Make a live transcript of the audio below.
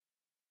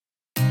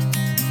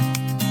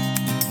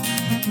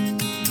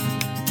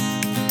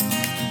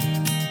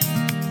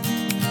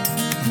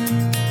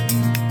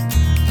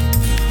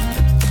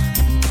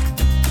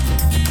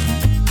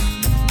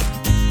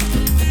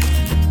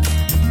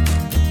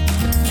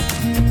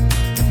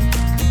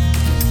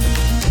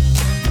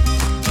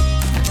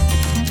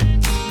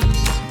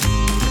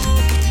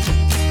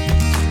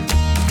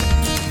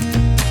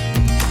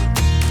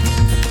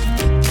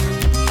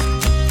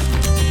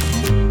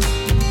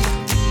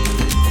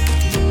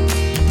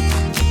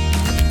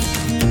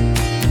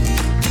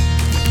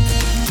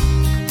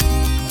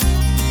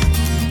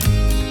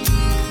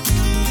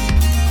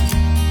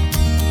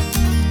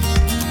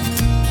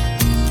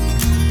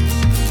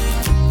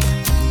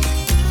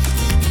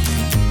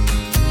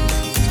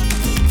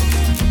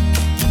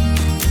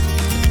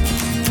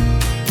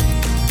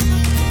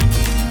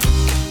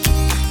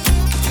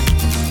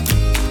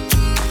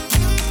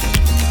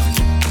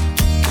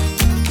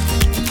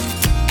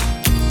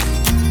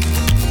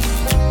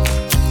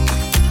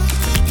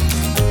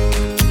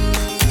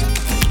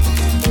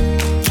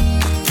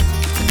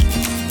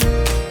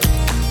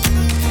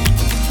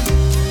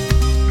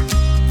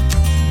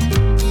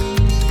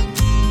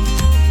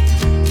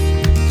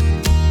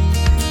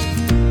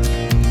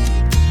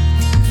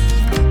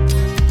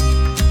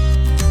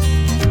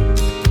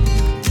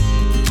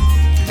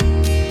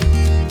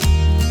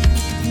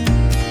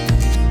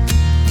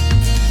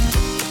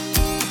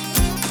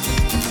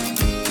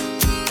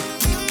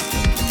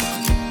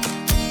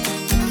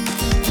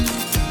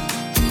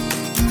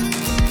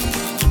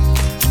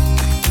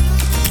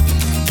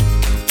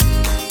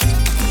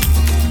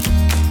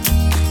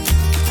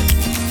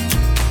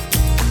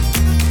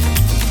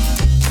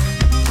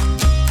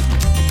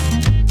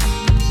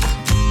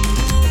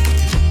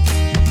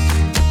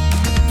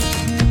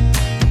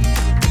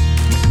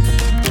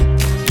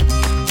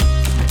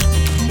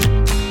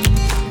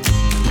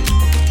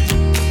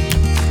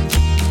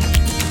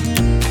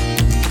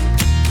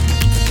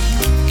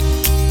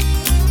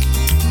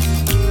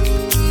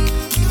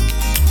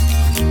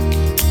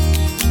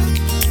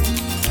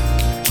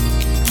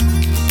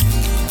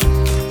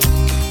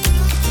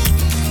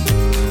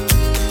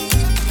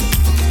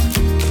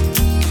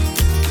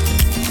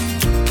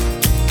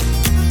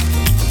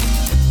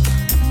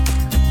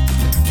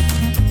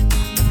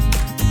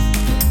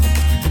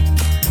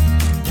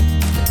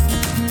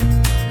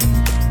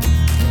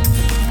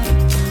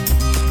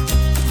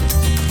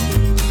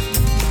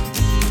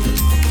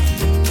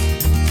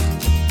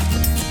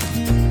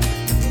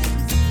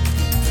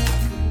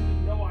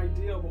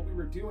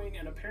doing,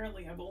 and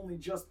apparently have only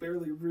just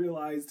barely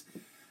realized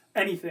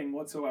anything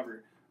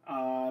whatsoever.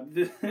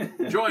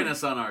 Join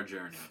us on our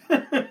journey.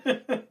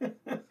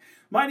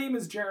 My name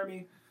is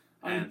Jeremy.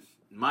 And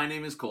my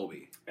name is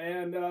Colby.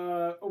 And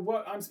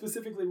what I'm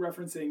specifically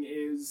referencing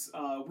is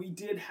we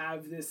did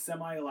have this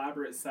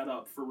semi-elaborate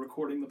setup for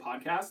recording the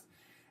podcast.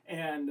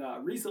 And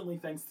recently,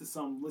 thanks to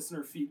some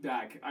listener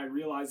feedback, I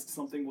realized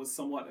something was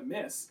somewhat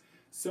amiss.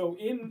 So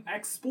in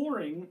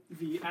exploring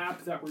the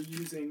app that we're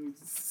using,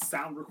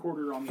 Sound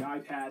Recorder on the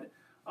iPad,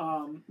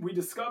 we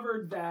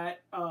discovered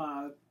that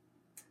part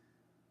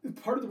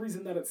of the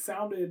reason that it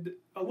sounded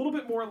a little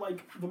bit more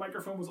like the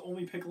microphone was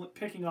only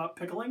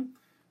pickling.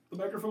 The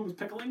microphone was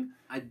pickling.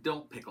 I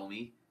don't pickle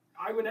me.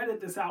 I would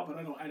edit this out, but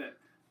I don't edit.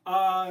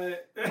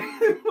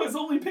 It was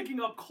only picking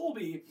up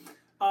Colby.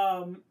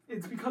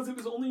 It's because it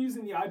was only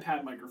using the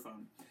iPad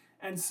microphone.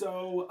 And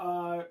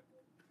so,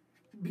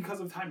 because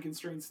of time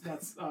constraints,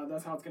 that's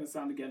how it's going to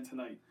sound again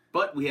tonight.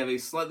 But we have a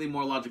slightly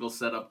more logical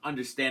setup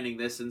understanding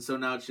this, and so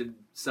now it should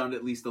sound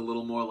at least a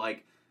little more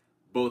like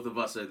both of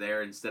us are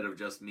there instead of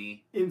just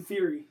me. In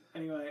theory,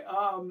 anyway.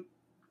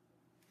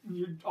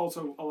 You're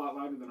also a lot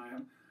louder than I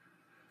am.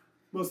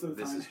 Most of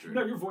the time. This is true.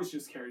 No, your voice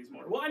just carries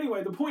more. Well,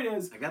 anyway, the point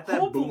is... I got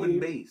that booming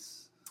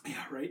bass.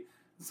 Yeah, right?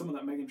 Some of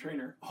that Meghan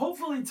Trainor.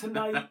 Hopefully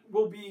tonight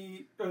will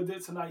be...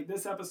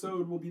 this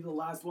episode will be the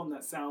last one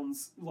that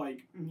sounds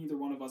like neither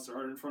one of us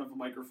are in front of a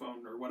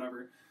microphone or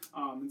whatever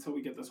until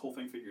we get this whole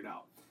thing figured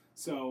out.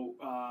 So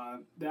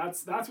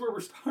that's where we're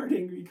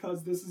starting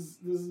because this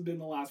has been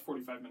the last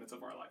 45 minutes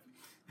of our life.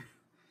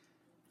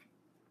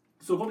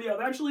 So, Colby, I've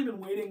actually been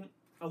waiting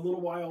a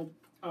little while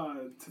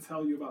to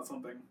tell you about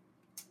something.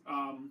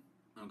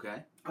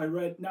 Okay. I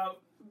read... Now,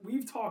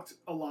 we've talked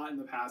a lot in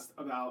the past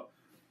about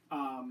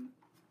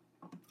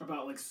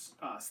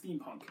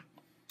steampunk.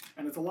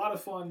 And it's a lot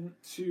of fun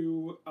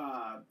to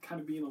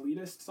kind of be an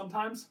elitist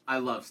sometimes. I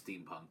love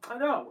steampunk. I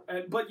know.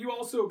 But you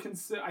also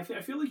consider... I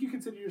feel like you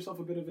consider yourself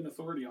a bit of an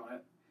authority on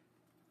it.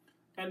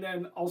 And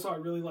then also I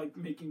really like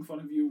making fun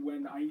of you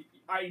when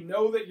I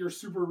know that you're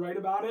super right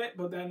about it,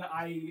 but then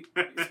I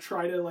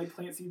try to like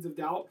plant seeds of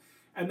doubt.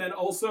 And then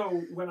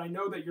also when I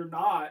know that you're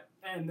not,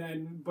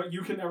 but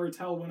you can never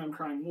tell when I'm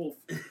crying wolf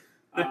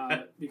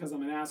because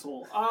I'm an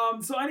asshole.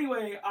 So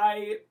anyway,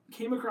 I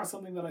came across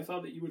something that I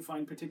thought that you would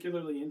find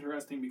particularly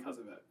interesting because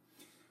of it.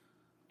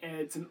 And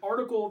it's an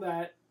article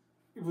that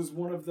it was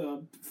one of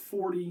the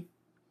 40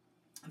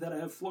 that I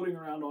have floating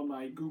around on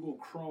my Google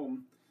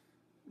Chrome.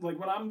 Like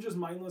when I'm just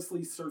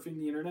mindlessly surfing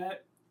the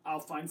internet, I'll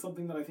find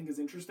something that I think is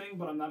interesting,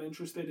 but I'm not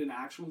interested in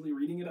actually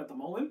reading it at the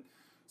moment.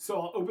 So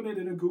I'll open it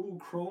in a Google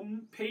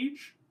Chrome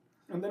page,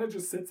 and then it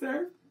just sits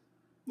there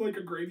like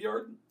a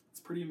graveyard. It's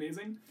pretty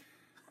amazing.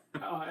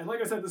 And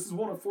like I said, this is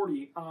one of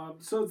 40.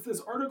 So it's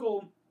this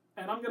article,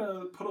 and I'm going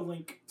to put a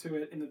link to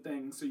it in the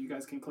thing so you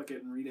guys can click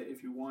it and read it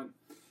if you want,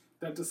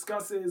 that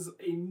discusses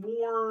a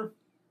more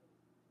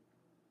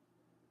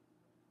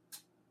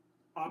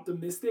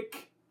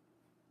optimistic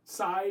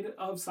side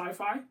of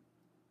sci-fi.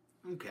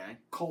 Okay.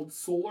 Called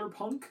solar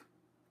punk.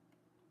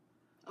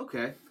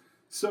 Okay.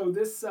 So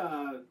this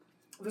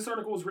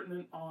article was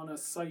written on a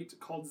site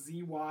called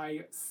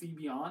ZYC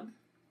Beyond.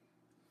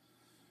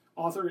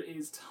 Author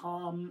is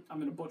Tom, I'm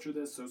going to butcher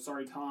this, so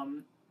sorry,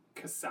 Tom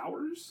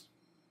Cassowers.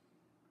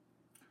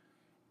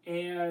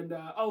 And,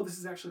 this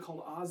is actually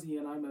called Ozzy,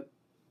 and I'm a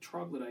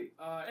troglodyte.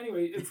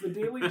 Anyway, it's the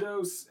Daily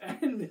Dose,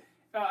 and,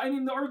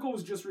 the article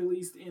was just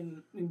released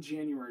in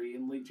January,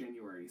 in late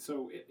January,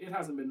 so it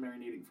hasn't been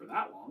marinating for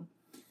that long.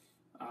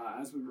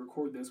 As we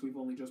record this, we've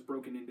only just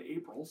broken into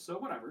April, so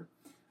whatever.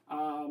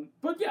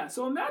 But yeah,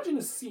 so imagine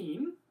a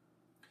scene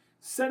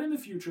set in the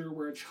future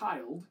where a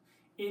child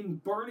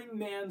in Burning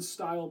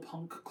Man-style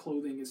punk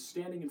clothing is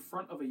standing in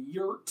front of a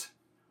yurt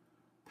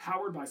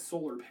powered by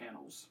solar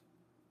panels.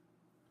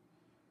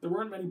 There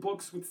weren't many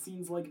books with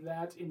scenes like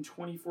that in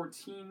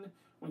 2014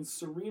 when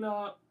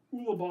Serena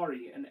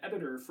Ulibarri, an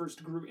editor,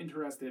 first grew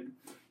interested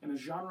in a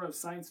genre of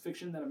science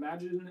fiction that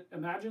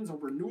imagines a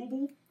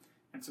renewable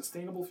and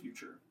sustainable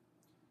future.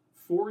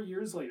 4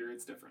 years later,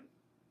 it's different.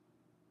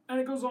 And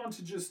it goes on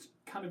to just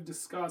kind of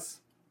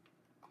discuss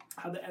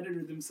how the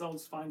editor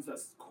themselves finds that,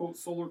 quote,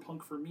 solar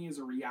punk for me is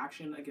a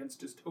reaction against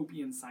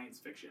dystopian science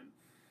fiction.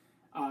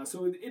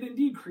 So it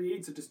indeed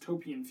creates a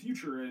dystopian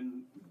future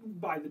and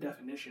by the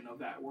definition of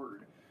that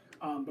word.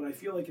 But I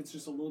feel like it's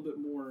just a little bit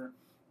more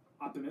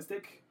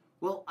optimistic.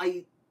 Well,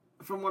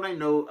 from what I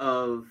know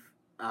of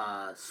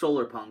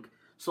solar punk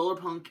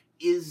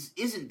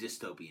isn't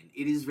dystopian.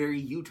 It is very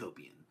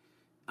utopian.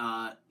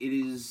 It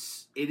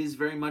is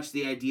very much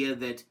the idea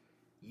that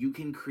you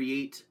can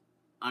create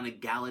an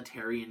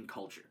egalitarian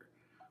culture.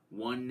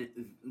 One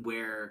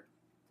where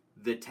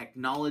the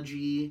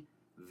technology,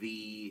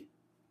 the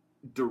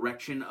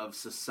direction of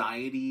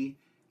society,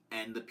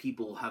 and the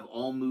people have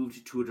all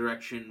moved to a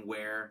direction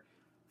where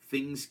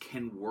things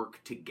can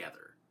work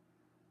together.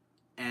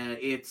 And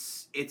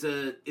it's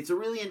a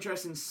really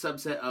interesting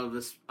subset of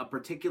a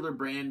particular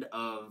brand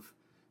of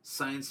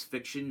science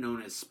fiction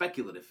known as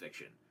speculative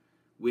fiction,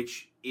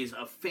 which is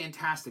a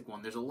fantastic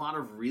one. There's a lot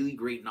of really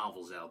great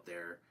novels out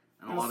there,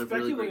 and a lot of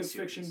really great speculative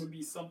fiction series. would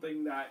be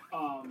something that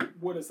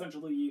would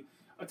essentially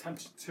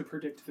attempt to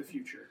predict the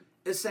future.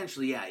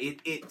 Essentially, yeah.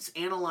 It's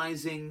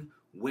analyzing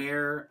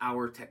where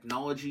our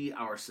technology,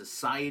 our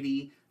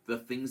society, the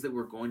things that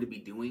we're going to be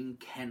doing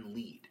can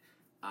lead.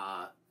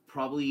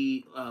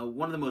 Probably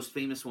one of the most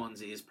famous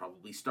ones is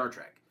probably Star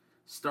Trek.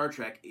 Star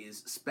Trek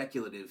is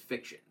speculative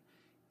fiction.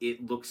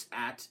 It looks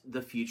at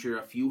the future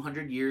a few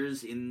hundred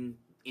years in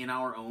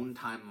our own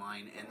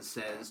timeline and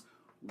says,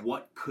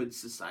 what could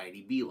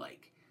society be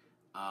like?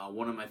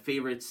 One of my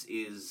favorites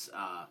is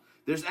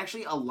there's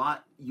actually a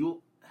lot.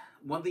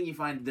 One thing you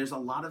find, there's a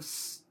lot of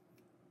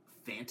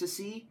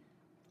fantasy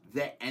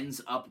that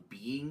ends up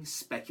being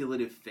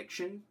speculative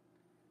fiction.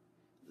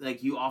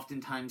 Like, you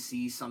oftentimes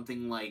see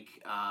something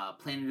like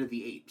Planet of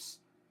the Apes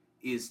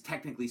is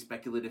technically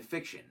speculative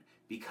fiction,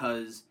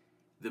 because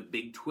the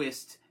big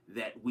twist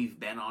that we've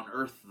been on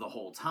Earth the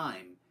whole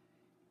time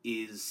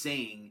is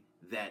saying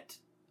that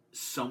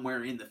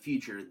somewhere in the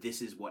future,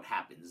 this is what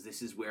happens.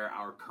 This is where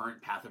our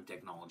current path of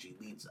technology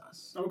leads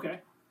us. Okay.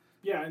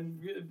 Yeah,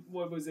 and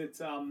what was it?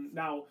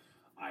 Now,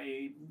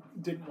 I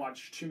didn't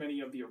watch too many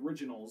of the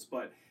originals,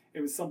 but it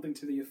was something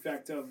to the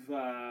effect of,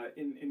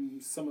 in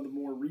some of the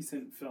more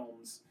recent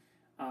films,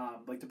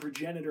 like the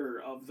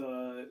progenitor of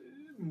the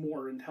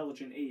more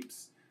intelligent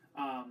apes,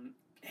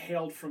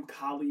 hailed from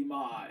Kali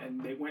Ma,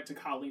 and they went to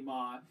Kali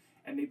Ma,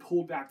 and they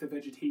pulled back the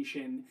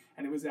vegetation,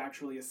 and it was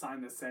actually a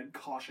sign that said,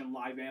 "Caution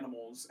live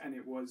animals," and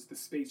it was the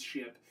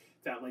spaceship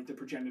that, like, the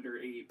progenitor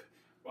ape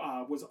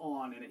was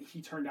on, and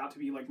he turned out to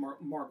be, like,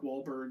 Mark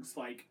Wahlberg's,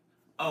 like,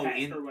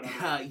 pet or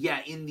whatever.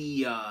 Yeah, in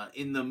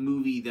the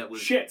movie that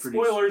was produced.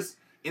 Spoilers!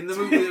 In the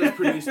movie that was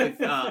produced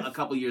a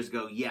couple years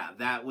ago, yeah,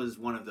 that was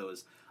one of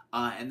those.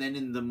 And then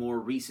in the more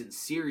recent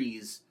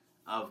series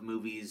of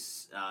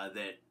movies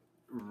that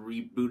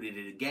rebooted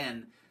it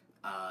again,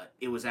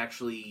 it was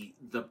actually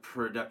the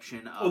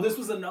production of... Oh, this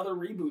was another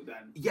reboot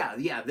then? Yeah.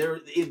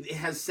 It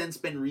has since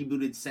been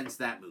rebooted since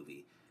that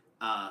movie.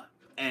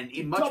 And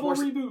it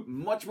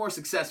much more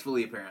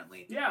successfully,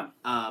 apparently. Yeah.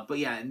 But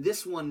yeah, and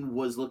this one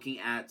was looking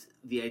at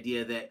the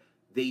idea that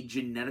they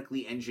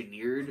genetically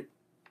engineered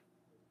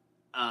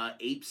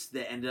apes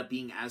that ended up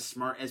being as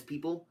smart as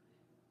people.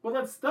 Well,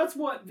 that's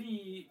what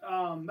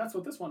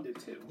this one did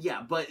too.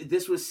 Yeah, but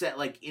this was set,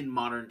 like, in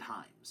modern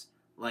times.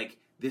 Like,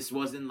 this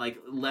wasn't, like,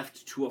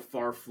 left to a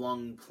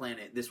far-flung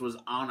planet. This was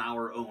on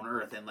our own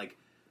Earth, and, like,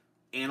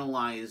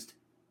 analyzed...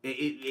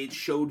 It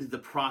showed the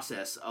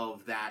process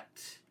of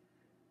that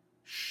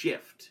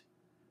shift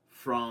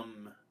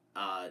from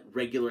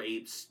regular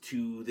apes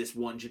to this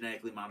one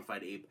genetically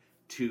modified ape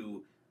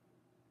to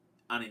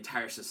an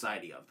entire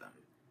society of them.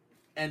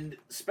 And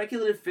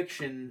speculative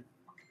fiction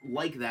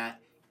like that,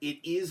 it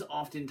is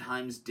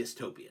oftentimes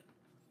dystopian.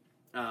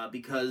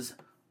 Because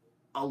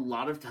a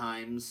lot of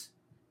times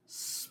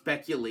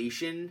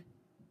speculation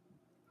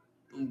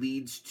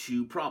leads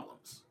to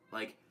problems.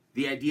 Like,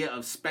 the idea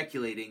of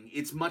speculating,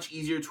 it's much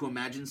easier to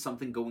imagine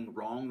something going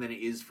wrong than it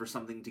is for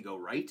something to go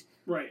right.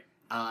 Right.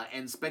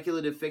 And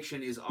speculative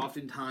fiction is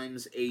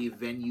oftentimes a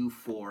venue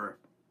for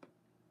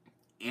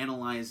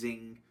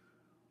analyzing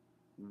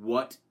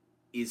what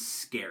is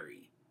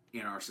scary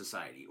in our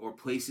society, or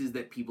places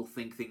that people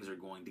think things are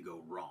going to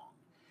go wrong.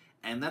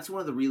 And that's one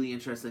of the really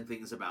interesting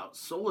things about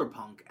solar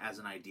punk as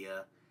an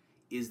idea,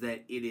 is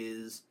that it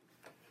is...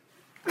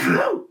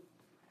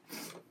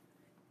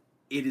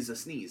 it is a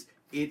sneeze.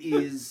 It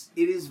is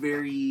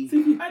very... See,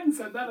 if you hadn't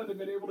said that, I'd have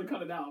been able to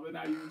cut it out, but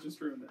now you just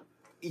ruined it.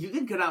 You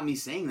can cut out me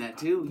saying that,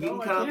 too. You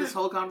can cut out this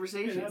whole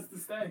conversation. It has to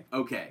stay.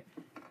 Okay.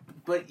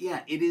 But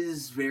yeah, it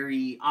is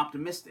very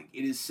optimistic.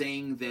 It is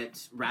saying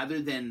that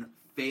rather than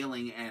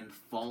failing and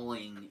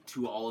falling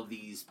to all of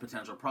these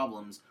potential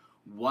problems,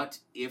 what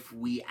if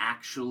we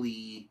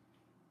actually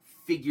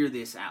figure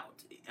this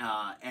out?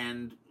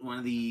 And one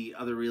of the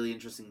other really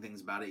interesting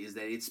things about it is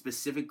that it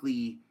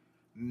specifically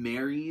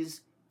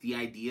marries the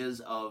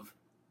ideas of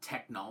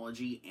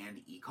technology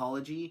and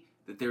ecology,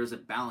 that there's a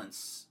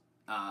balance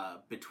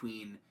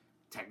between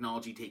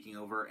technology taking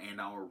over and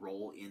our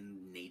role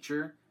in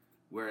nature,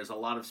 whereas a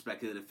lot of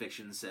speculative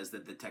fiction says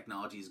that the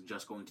technology is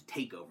just going to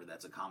take over.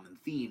 That's a common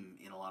theme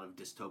in a lot of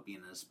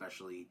dystopian and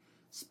especially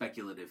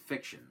speculative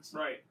fictions.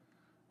 Right.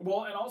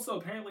 Well, and also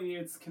apparently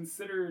it's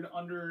considered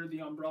under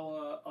the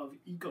umbrella of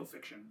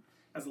eco-fiction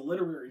as a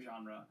literary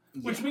genre,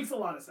 which makes a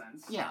lot of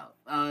sense. Yeah.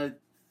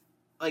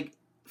 Like,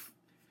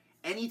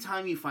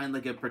 anytime you find,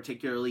 like, a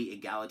particularly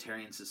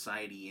egalitarian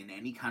society in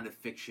any kind of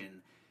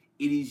fiction,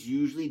 it is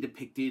usually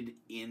depicted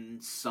in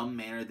some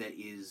manner that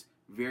is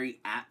very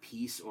at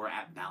peace or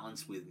at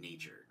balance with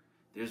nature.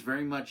 There's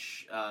very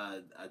much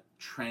a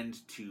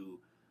trend to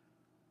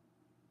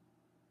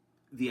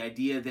the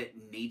idea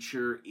that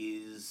nature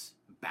is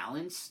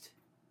balanced,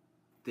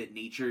 that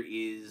nature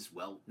is,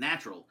 well,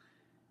 natural,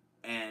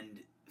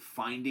 and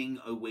finding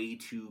a way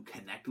to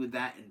connect with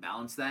that and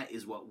balance that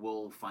is what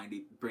will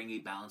bring a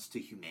balance to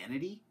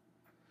humanity.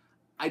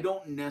 I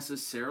don't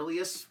necessarily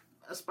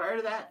aspire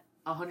to that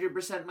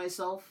 100%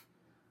 myself.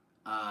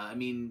 I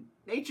mean,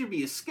 nature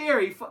be a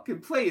scary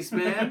fucking place,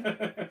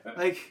 man.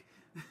 Like,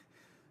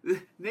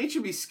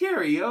 nature be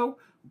scary, yo.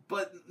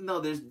 But no,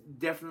 there's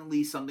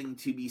definitely something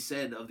to be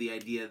said of the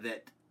idea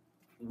that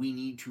we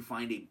need to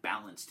find a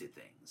balance to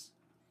things.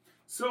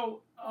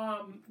 So,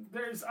 I'm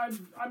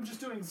just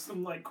doing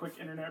some like quick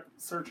internet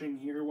searching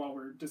here while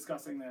we're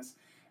discussing this,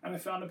 and I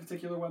found a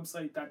particular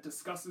website that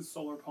discusses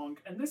solar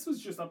punk, and this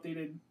was just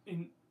updated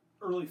in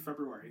early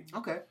February.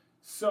 Okay.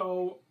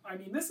 So, I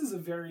mean, this is a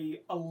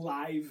very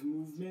alive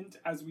movement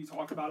as we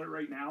talk about it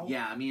right now.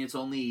 Yeah, I mean, it's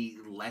only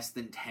less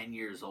than 10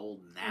 years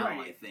old now,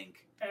 Right. I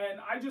think. And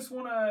I just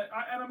want to,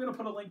 and I'm going to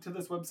put a link to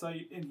this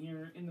website in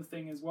here in the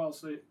thing as well,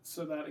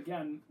 so that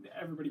again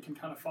everybody can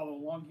kind of follow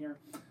along here.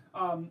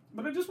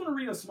 But I just want to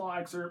read a small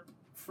excerpt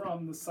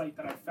from the site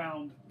that I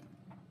found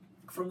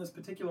from this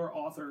particular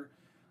author,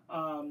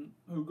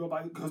 who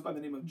goes by the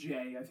name of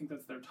Jay. I think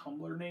that's their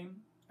Tumblr name.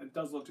 It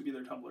does look to be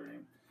their Tumblr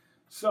name.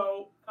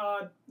 So,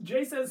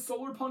 Jay says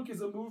solar punk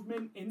is a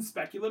movement in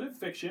speculative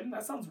fiction.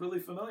 That sounds really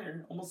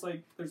familiar, almost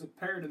like there's a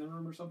parrot in the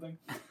room or something.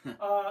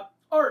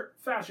 Art,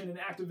 fashion, and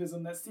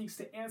activism that seeks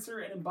to answer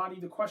and embody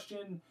the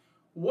question,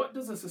 what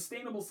does a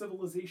sustainable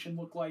civilization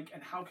look like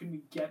and how can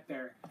we get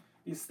there?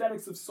 The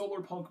aesthetics of solar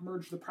punk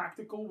merge the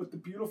practical with the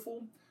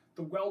beautiful,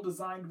 the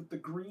well-designed with the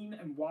green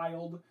and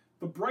wild,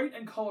 the bright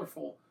and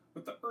colorful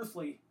with the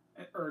earthy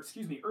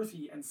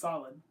and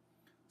solid.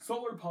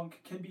 Solar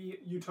punk can be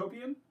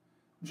utopian,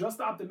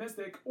 just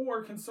optimistic,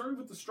 or concerned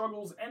with the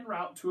struggles en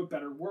route to a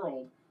better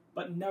world,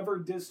 but never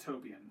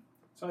dystopian.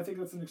 So I think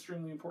that's an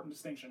extremely important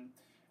distinction.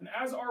 And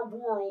as our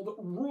world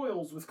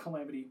roils with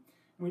calamity,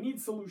 we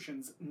need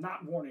solutions,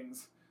 not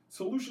warnings.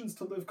 Solutions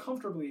to live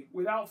comfortably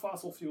without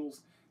fossil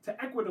fuels, to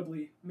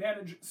equitably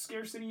manage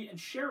scarcity and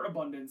share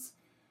abundance,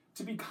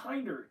 to be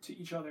kinder to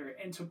each other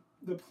and to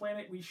the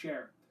planet we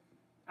share.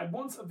 At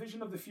once a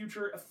vision of the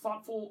future, a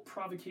thoughtful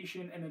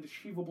provocation, and an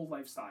achievable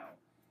lifestyle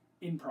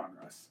in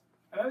progress.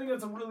 And I think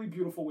that's a really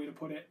beautiful way to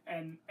put it,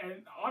 and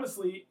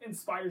honestly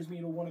inspires me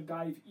to want to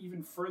dive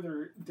even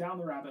further down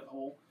the rabbit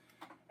hole.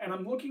 And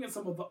I'm looking at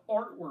some of the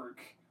artwork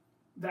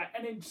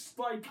and it's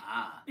like,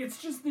 it's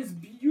just this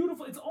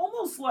beautiful, it's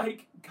almost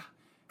like,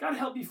 God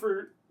help me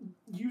for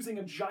using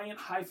a giant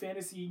high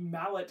fantasy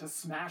mallet to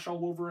smash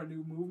all over a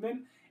new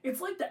movement.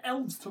 It's like the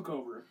elves took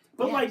over,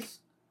 but Yes.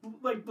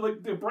 like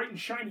the bright and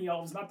shiny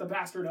elves, not the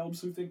bastard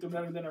elves who think they're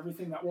better than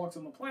everything that walks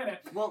on the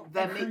planet. Well,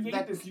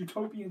 Create this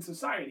utopian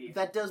society.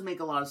 That does make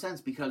a lot of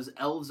sense because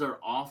elves are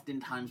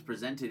oftentimes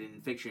presented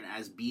in fiction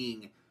as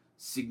being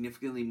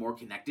significantly more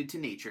connected to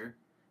nature,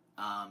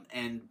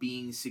 and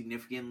being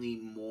significantly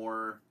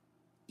more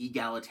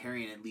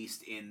egalitarian, at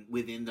least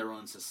within their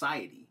own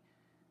society.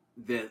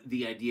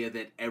 The idea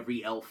that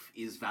every elf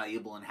is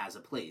valuable and has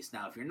a place.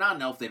 Now, if you're not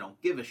an elf, they don't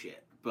give a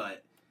shit.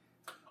 But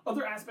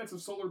other aspects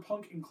of solar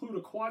punk include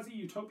a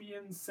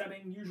quasi-utopian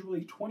setting,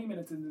 usually 20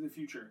 minutes into the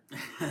future,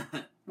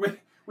 with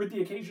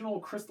the occasional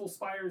crystal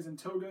spires and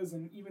togas,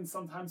 and even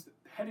sometimes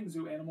petting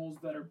zoo animals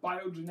that are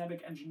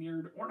biogenetic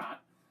engineered or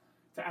not,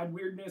 to add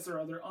weirdness or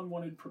other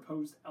unwanted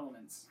proposed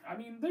elements. I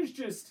mean, there's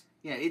just...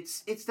 Yeah,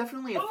 it's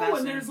definitely a fascinating... Oh,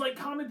 and there's like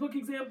comic book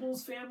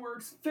examples, fan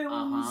works,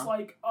 films,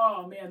 like,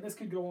 oh man, this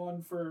could go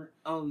on for...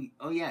 Oh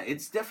yeah,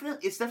 it's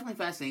definitely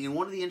fascinating, and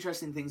one of the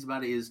interesting things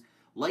about it is,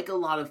 like a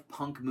lot of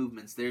punk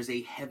movements, there's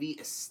a heavy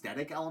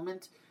aesthetic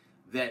element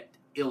that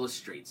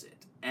illustrates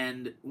it.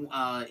 And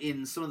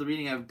in some of the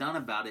reading I've done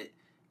about it,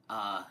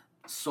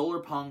 solar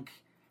punk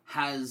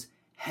has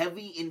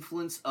heavy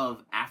influence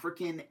of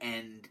African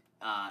and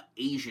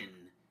Asian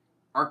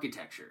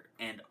architecture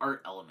and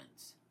art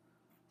elements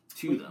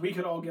to them. We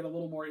could all get a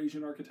little more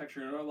Asian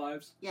architecture in our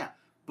lives. Yeah,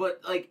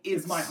 but like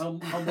it's my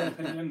humble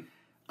opinion.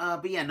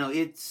 But yeah, no,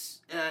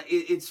 it's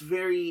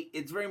very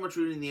much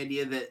rooted in the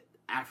idea that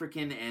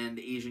African and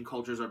Asian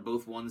cultures are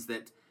both ones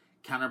that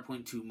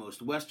counterpoint to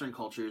most Western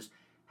cultures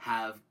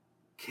have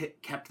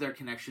kept their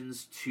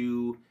connections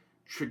to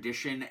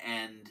tradition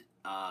and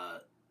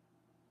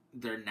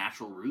their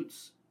natural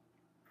roots.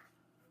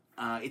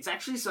 It's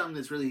actually something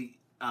that's really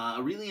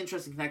a really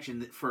interesting connection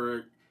that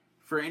for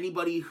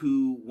anybody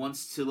who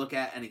wants to look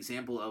at an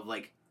example of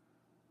like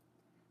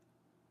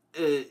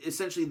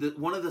essentially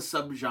one of the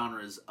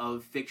subgenres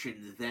of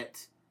fiction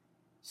that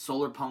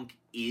solar punk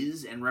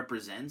is and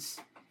represents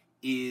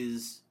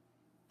is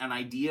an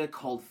idea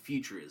called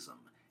futurism.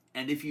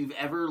 And if you've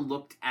ever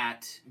looked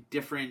at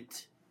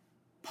different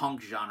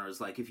punk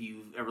genres, like if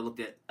you've ever looked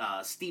at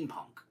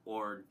steampunk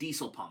or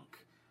diesel punk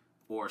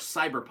or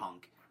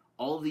cyberpunk,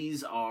 all of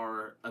these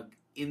are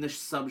in the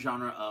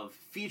subgenre of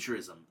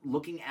futurism,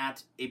 looking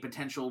at a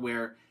potential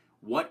where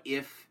what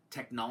if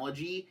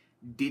technology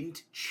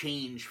didn't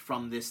change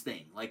from this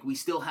thing? Like, we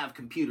still have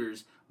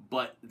computers,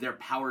 but they're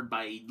powered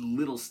by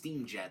little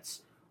steam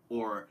jets,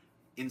 or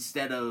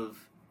instead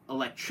of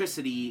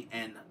electricity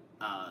and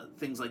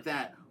things like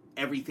that,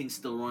 everything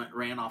still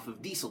ran off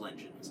of diesel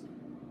engines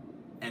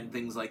and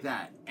things like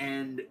that.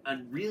 And a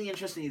really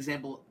interesting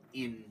example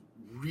in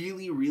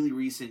really, really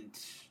recent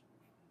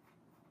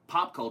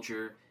pop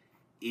culture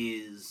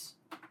is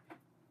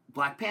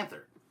Black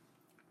Panther.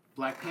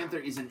 Black Panther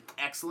is an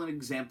excellent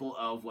example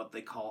of what they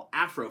call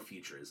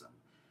Afrofuturism,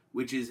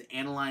 which is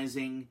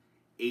analyzing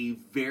a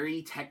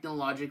very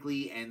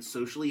technologically and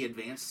socially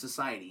advanced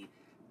society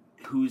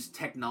whose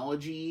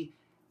technology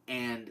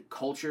and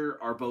culture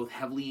are both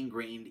heavily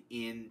ingrained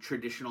in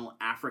traditional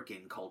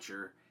African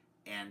culture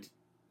and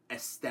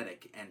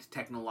aesthetic and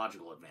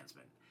technological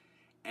advancement.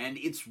 And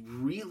it's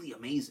really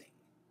amazing.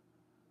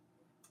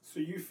 So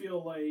you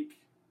feel like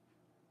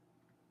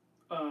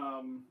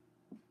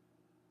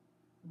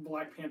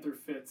Black Panther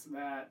fits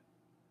that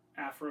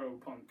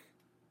Afro-punk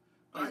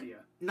idea?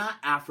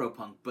 Not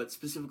Afropunk, but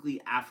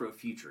specifically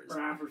Afrofuturism. Or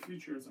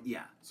Afrofuturism.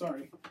 Yeah.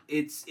 Sorry.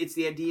 It's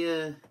the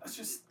idea...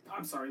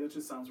 I'm sorry, that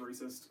just sounds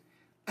racist.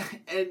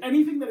 And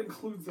anything that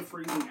includes the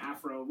phrasing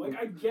Afro, like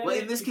I get. Well,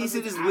 in this case,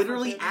 it is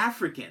literally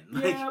African.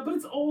 Yeah, but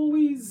it's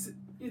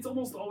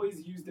almost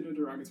always used in a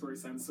derogatory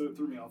sense, so it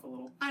threw me off a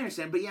little. I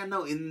understand, but yeah,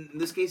 no, in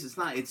this case, it's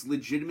not. It's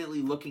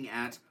legitimately looking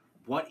at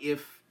what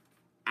if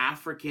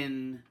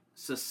African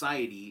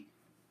society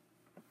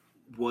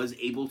was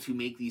able to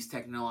make these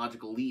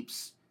technological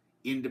leaps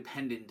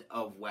independent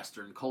of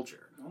Western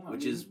culture,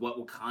 which is what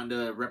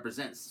Wakanda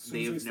represents.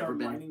 They've never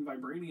been mining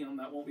vibranium.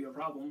 That won't be a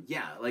problem.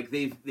 Yeah, like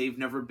they've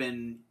never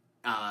been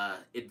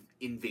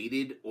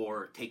invaded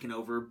or taken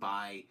over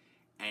by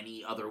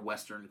any other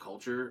Western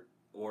culture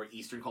or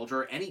Eastern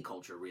culture or any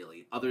culture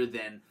really, other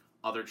than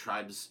other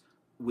tribes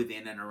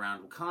within and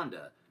around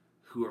Wakanda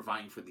who are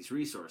vying for these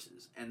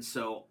resources. And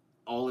so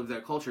all of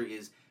their culture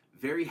is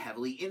very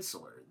heavily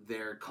insular.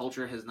 Their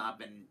culture has not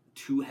been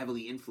too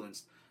heavily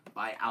influenced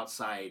by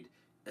outside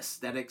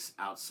aesthetics,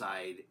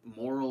 outside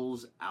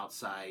morals,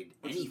 outside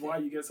Which anything. Is why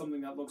you get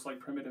something that looks like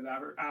primitive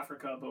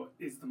Africa, but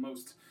is the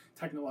most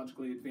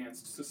technologically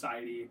advanced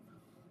society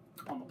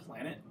on the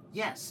planet.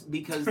 Yes,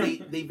 because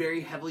they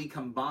very heavily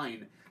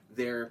combine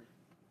their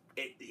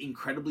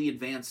incredibly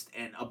advanced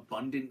and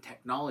abundant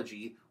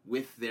technology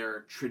with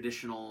their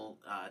traditional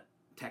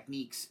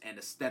techniques and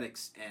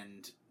aesthetics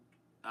and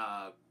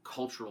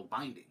cultural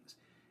bindings.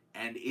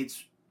 And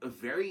it's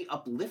very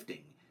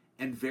uplifting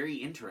and very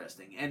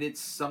interesting, and it's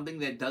something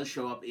that does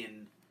show up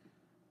in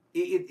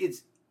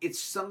it's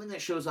something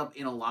that shows up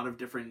in a lot of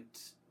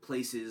different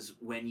places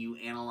when you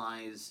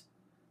analyze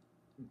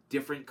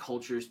different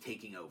cultures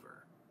taking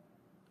over.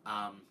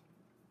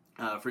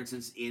 For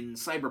instance, in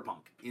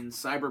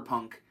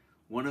Cyberpunk,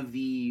 one of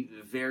the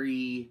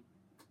very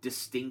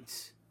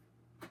distinct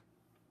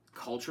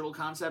cultural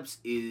concepts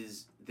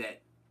is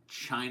that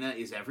China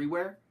is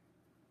everywhere.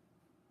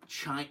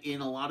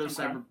 In a lot of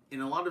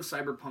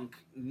cyberpunk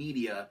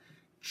media,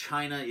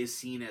 China is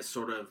seen as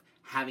sort of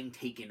having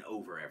taken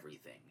over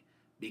everything,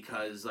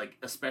 because like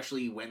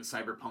especially when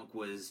cyberpunk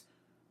was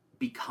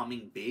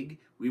becoming big,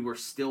 we were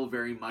still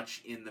very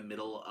much in the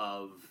middle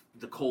of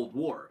the Cold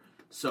War.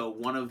 So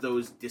one of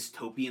those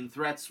dystopian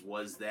threats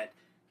was that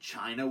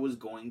China was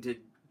going to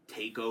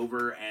take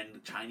over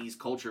and Chinese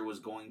culture was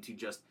going to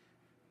just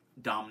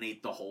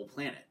dominate the whole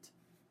planet.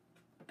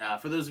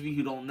 For those of you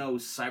who don't know,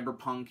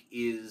 cyberpunk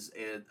is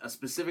a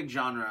specific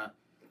genre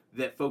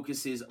that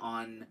focuses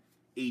on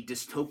a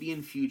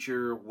dystopian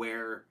future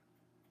where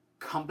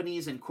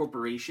companies and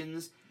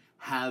corporations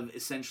have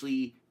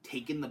essentially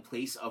taken the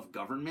place of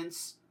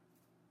governments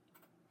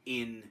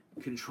in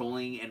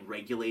controlling and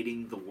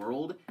regulating the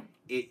world.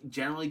 It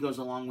generally goes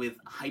along with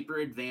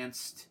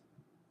hyper-advanced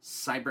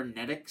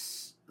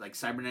cybernetics, like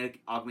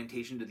cybernetic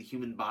augmentation to the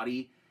human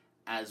body,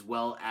 as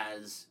well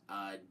as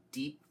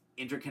deep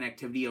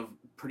interconnectivity of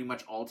pretty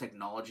much all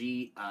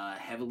technology,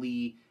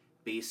 heavily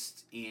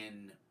based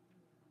in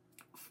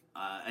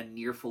a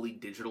near fully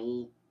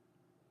digital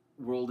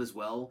world as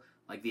well.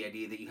 Like the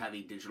idea that you have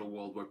a digital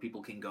world where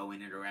people can go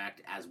and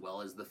interact as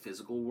well as the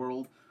physical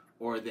world,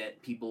 or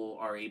that people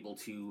are able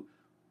to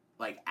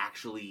like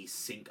actually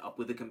sync up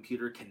with a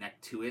computer,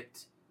 connect to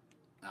it.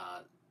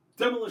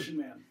 Demolition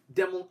Man.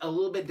 A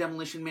little bit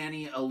Demolition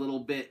Man-y, a little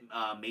bit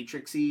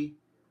Matrix-y.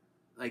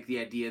 Like the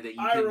idea that you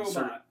can iRobot.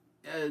 Sort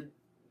of,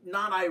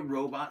 not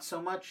iRobot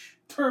so much.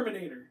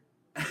 Terminator.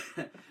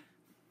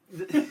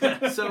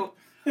 So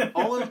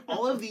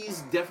all of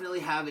these definitely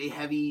have a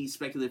heavy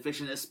speculative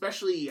fiction,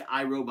 especially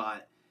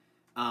iRobot.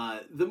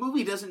 The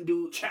movie doesn't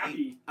do...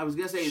 Chappie. I was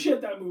going to say...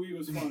 Shit, that movie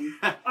was fun.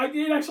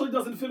 It actually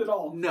doesn't fit at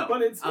all. No.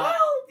 But it's...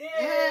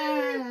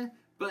 yeah.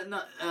 But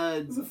no,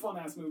 it's a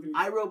fun-ass movie.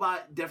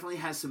 iRobot definitely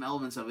has some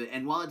elements of it,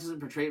 and while it doesn't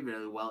portray it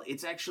very well,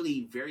 it's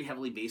actually very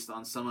heavily based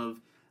on some of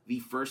the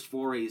first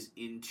forays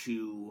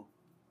into...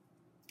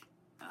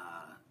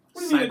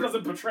 What do you mean it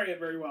doesn't portray it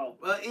very well?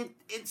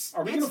 It's...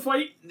 Are we going to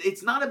fight?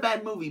 It's not a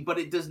bad movie, but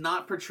it does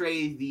not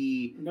portray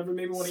the... Never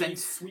made me want to eat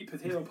sweet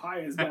potato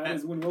pie as bad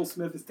as when Will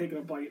Smith is taking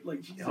a bite. Like,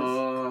 Jesus.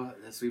 Oh,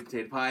 the sweet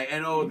potato pie.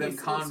 And them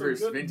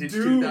Converse, so vintage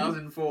Dude.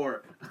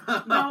 2004.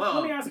 Now,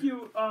 let me ask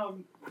you,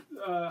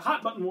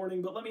 hot button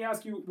warning, but let me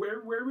ask you,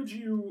 where would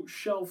you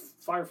shelf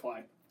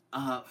Firefly?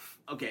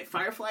 Okay,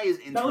 Firefly is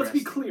interesting. Now, let's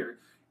be clear.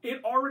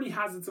 It already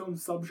has its own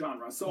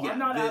subgenre, so yeah, I'm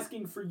not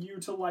asking for you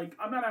to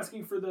I'm not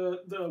asking for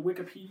the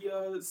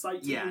Wikipedia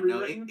site to be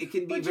rewritten. It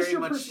can be but very just your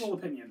much personal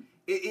opinion.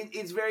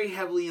 It's very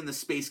heavily in the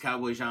space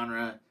cowboy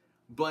genre.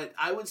 but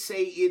I would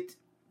say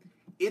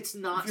it's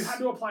not. If you had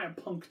to apply a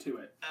punk to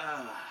it,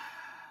 Uh,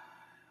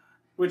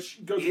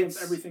 which goes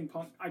against everything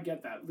punk, I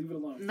get that. Leave it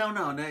alone.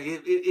 No.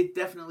 It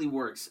definitely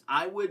works.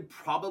 I would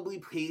probably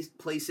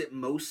place it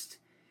most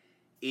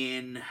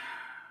in.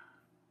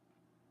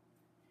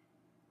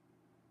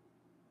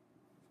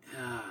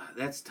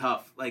 That's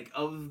tough. Like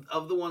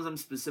of the ones I'm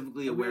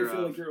specifically aware I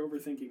feel of. like you're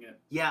overthinking it.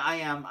 Yeah, I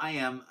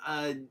am.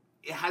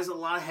 It has a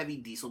lot of heavy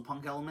diesel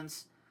punk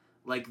elements,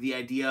 like the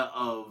idea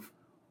of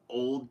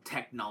old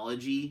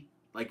technology,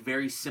 like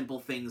very simple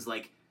things,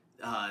 like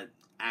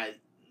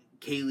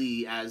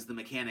Kaylee as the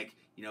mechanic.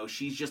 You know,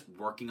 she's just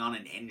working on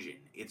an engine.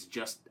 It's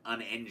just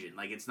an engine.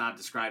 Like, it's not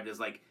described as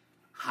like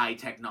high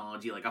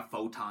technology, like a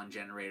photon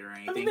generator or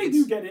anything. I mean, they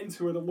do get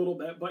into it a little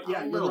bit, but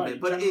yeah, a little you're right.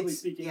 bit. But generally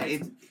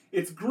speaking,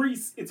 it's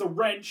grease, it's a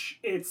wrench,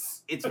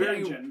 it's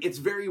engine. It's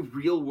very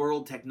real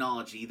world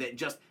technology that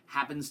just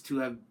happens to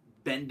have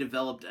been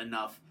developed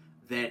enough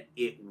that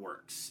it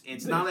works.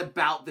 It's not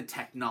about the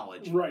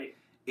technology, right?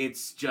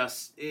 It's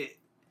just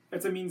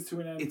It's a means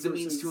to an end. It's a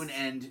means to an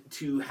end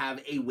to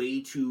have a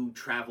way to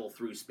travel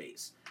through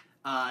space,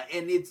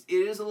 and it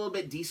is a little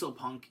bit diesel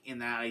punk in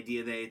that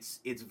idea that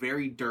it's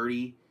very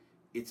dirty.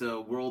 It's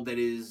a world that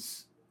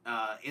is,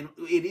 and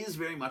it is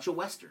very much a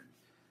Western.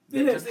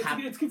 It is.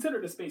 It's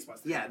considered a space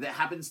Western. Yeah, that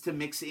happens to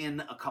mix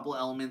in a couple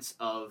elements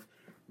of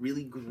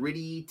really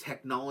gritty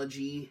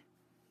technology,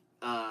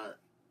 and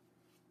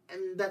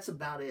that's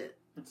about it.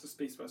 It's a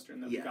space Western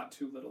that we got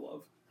too little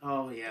of.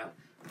 Oh, yeah.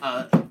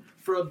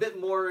 For a bit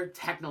more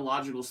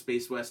technological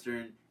space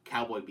Western,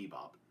 Cowboy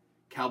Bebop.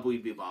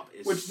 Cowboy Bebop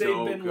is Which so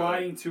they've been good.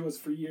 lying to us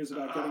for years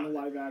about getting a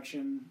live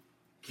action.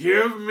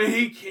 Give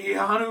me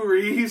Keanu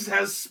Reeves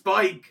as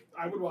Spike.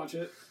 I would watch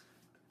it.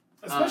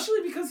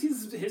 Especially because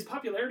his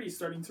popularity is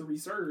starting to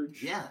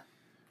resurge. Yeah.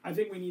 I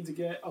think we need to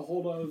get a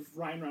hold of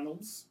Ryan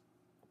Reynolds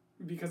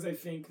because I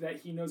think that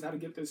he knows how to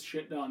get this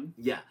shit done.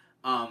 Yeah.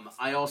 I've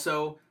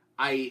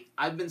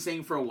been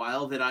saying for a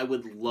while that I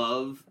would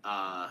love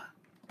I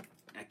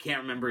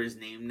can't remember his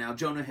name now,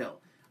 Jonah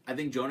Hill. I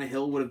think Jonah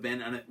Hill would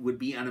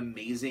be an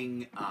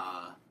amazing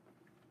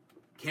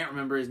can't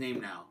remember his name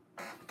now.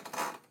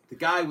 The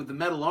guy with the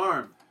metal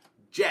arm,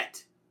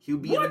 Jet. He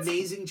would be an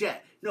amazing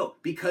Jet. No,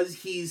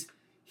 because his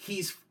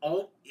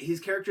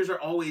characters are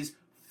always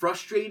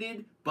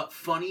frustrated but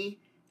funny.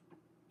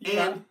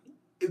 Yeah.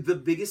 And the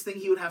biggest thing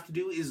he would have to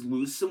do is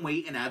lose some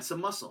weight and add some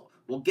muscle.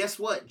 Well, guess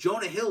what?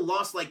 Jonah Hill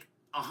lost like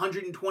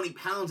 120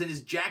 pounds and is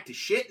jacked to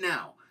shit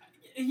now.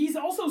 He's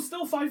also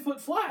still 5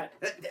 foot flat.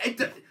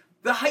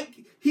 The height.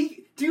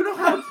 Do you know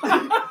how?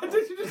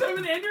 Did you just have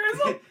an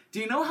aneurysm? Do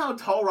you know how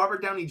tall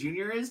Robert Downey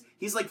Jr. is?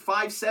 He's like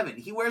 5'7".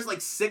 He wears like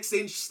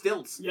 6-inch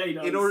stilts. Yeah, he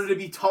does. In order to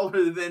be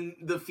taller than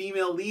the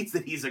female leads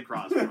that he's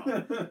across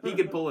from. He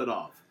could pull it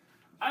off.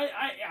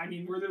 I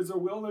mean, where there's a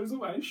will, there's a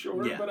way,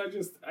 sure. Yeah. But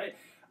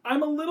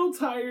I'm a little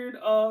tired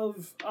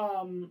of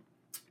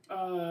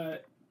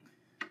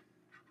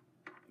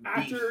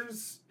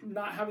actors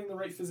not having the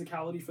right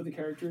physicality for the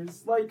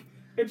characters. Like,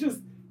 it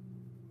just...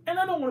 And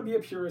I don't want to be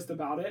a purist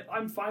about it.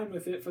 I'm fine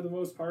with it for the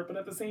most part, but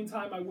at the same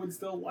time, I would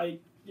still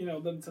like,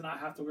 them to not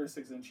have to wear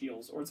 6-inch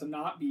heels, or to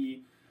not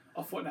be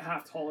 1.5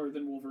 feet taller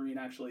than Wolverine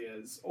actually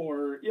is,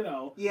 or,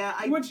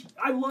 Yeah, which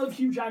I love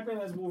Hugh Jackman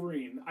as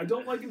Wolverine. I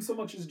don't like him so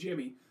much as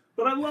Jimmy,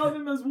 but I love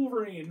him as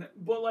Wolverine.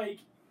 But, like,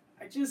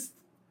 he's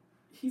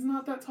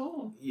not that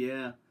tall.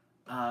 Yeah.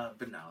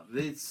 But no,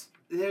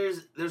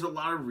 there's a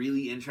lot of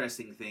really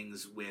interesting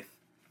things with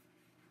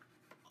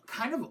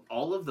kind of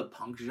all of the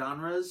punk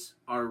genres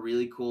are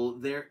really cool.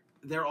 They're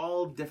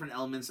all different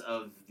elements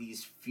of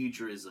these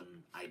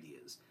futurism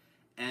ideas.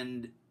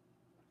 And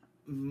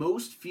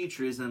most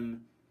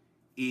futurism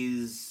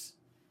is,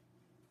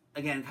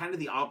 again, kind of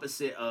the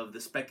opposite of the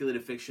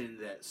speculative fiction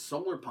that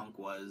solar punk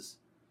was.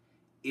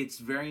 It's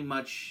very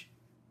much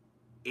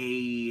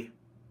it's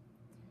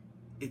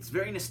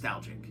very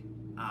nostalgic.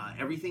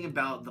 Everything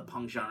about the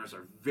punk genres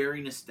are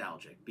very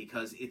nostalgic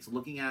because it's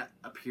looking at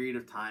a period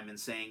of time and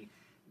saying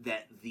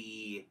that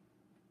the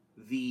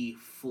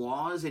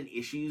flaws and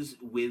issues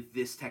with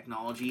this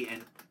technology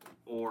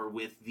or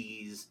with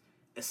these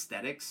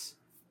aesthetics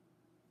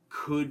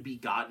could be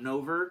gotten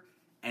over,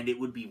 and it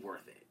would be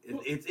worth it.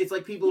 It's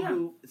like people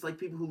who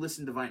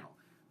listen to vinyl.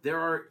 There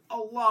are a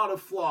lot of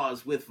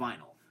flaws with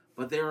vinyl,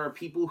 but there are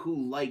people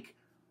who like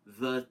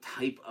the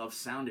type of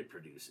sound it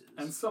produces,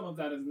 and some of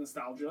that is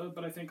nostalgia.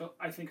 But I think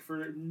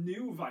for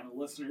new vinyl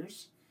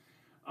listeners,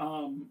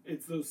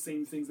 it's those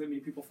same things that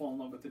made people fall in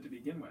love with it to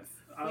begin with.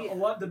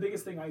 The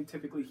biggest thing I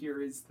typically hear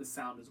is the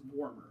sound is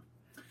warmer.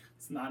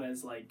 It's not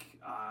as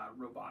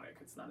robotic.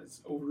 It's not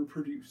as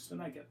overproduced,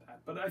 and I get that.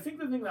 But I think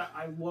the thing that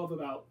I love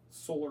about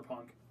solar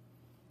punk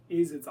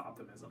is its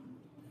optimism,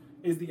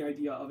 is the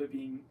idea of it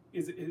being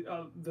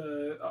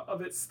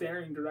of it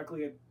staring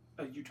directly at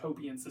a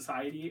utopian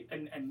society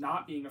and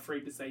not being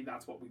afraid to say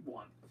that's what we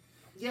want.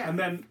 Yeah. And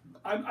then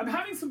I'm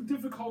having some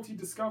difficulty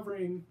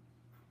discovering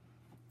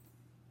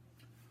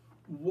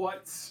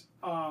what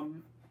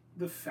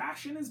the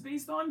fashion is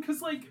based on,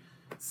 because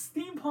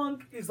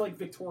steampunk is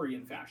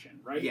Victorian fashion,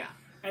 right? Yeah.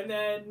 And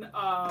then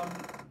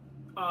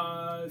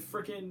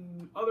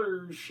freaking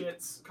other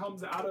shits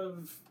comes out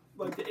of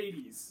like the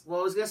 80s.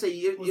 Well, I was gonna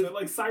say, Was it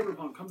like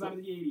Cyberpunk comes out of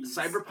the 80s?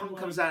 Cyberpunk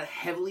comes out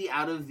heavily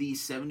out of the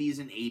 70s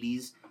and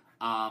 80s.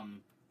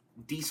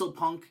 Diesel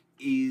punk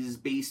is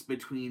based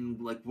between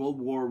like World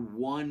War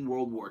I,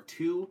 World War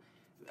II.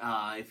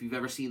 If you've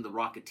ever seen The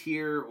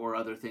Rocketeer or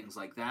other things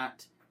like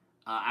that.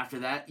 After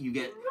that, you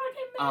get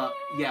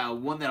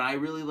one that I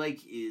really like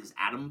is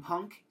Atom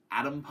Punk.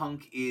 Atom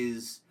Punk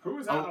is who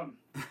is Atom?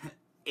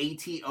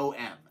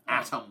 ATOM,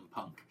 Atom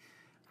Punk.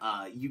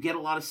 You get a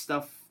lot of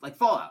stuff like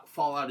Fallout.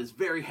 Fallout is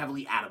very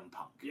heavily Atom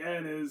Punk. Yeah,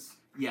 it is.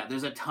 Yeah,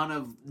 there's a ton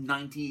of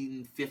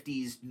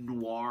 1950s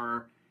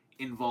noir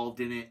involved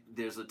in it.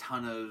 There's a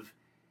ton of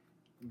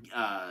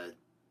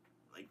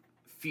like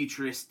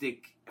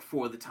futuristic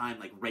for the time,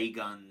 like ray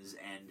guns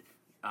and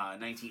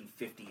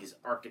 1950s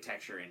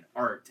architecture and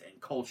art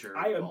and culture.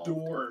 I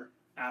adore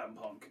Atom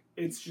Punk.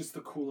 It's just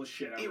the coolest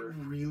shit ever. It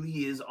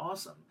really is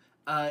awesome.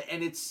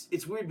 And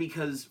it's weird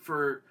because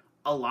for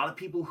a lot of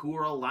people who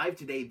are alive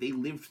today, they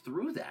lived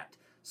through that.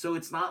 So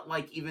it's not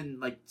like even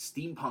like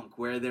steampunk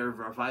where they're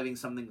reviving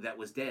something that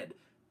was dead.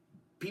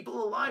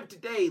 People alive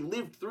today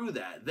lived through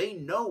that. They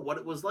know what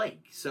it was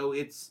like. So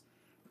it's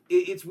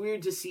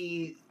weird to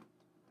see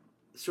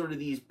sort of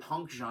these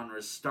punk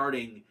genres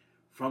starting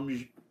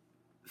from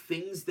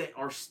things that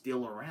are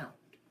still around.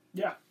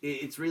 Yeah.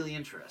 It's really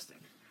interesting.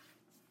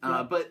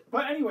 Yeah. But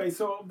anyway,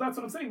 so that's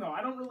what I'm saying though.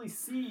 I don't really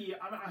see.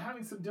 I'm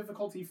having some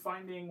difficulty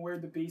finding where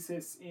the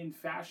basis in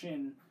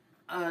fashion.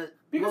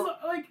 Because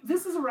like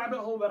this is a rabbit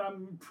hole that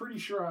I'm pretty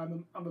sure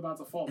I'm about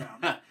to fall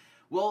down.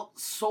 Well,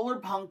 solar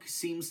punk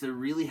seems to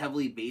really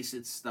heavily base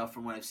its stuff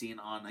from what I've seen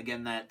on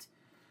again that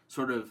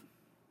sort of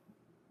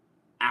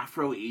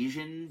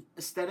Afro-Asian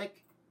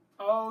aesthetic.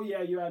 Oh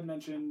yeah, you had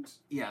mentioned.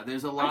 Yeah,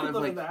 there's a lot of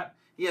like that.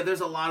 Yeah,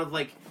 there's a lot of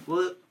like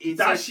it's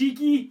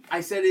dashiki.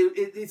 I said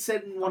it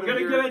said in one I'm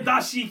gonna get a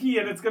dashiki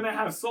and it's gonna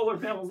have solar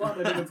panels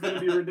on it and it's gonna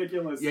be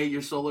ridiculous. Yeah,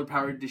 your solar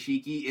powered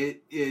dashiki.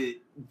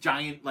 It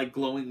giant like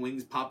glowing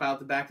wings pop out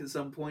the back at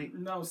some point.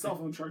 No, cell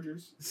phone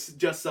chargers.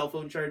 Just cell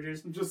phone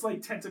chargers. Just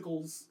like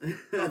tentacles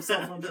of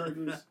cell phone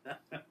chargers.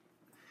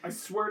 I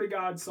swear to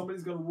God,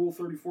 somebody's gonna Rule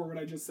 34 what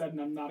I just said,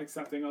 and I'm not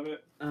accepting of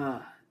it.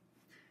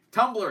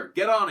 Tumblr,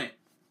 get on it.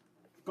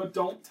 But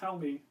don't tell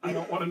me. I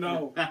don't want to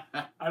know.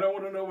 I don't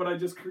want to know what I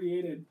just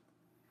created.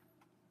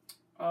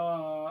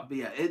 But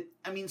yeah,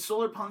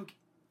 solar punk,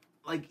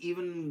 like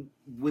even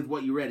with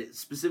what you read, it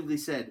specifically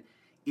said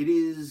it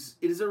is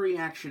a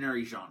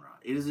reactionary genre.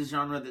 It is a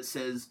genre that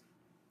says,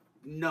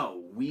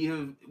 no, we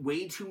have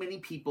way too many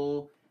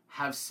people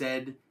have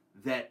said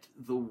that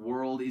the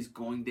world is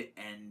going to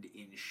end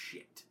in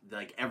shit.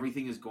 Like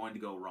everything is going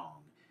to go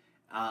wrong.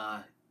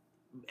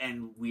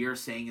 And we are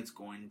saying it's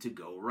going to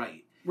go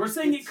right. We're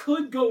saying it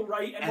could go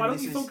right, and why don't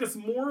we focus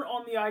more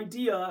on the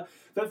idea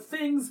that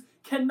things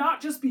cannot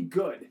just be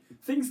good.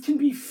 Things can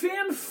be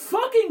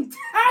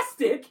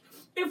fan-fucking-tastic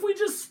if we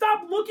just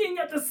stop looking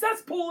at the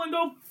cesspool and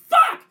go,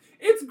 fuck,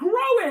 it's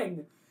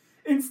growing!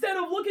 Instead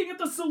of looking at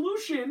the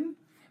solution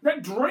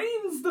that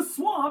drains the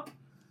swamp,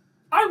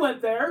 I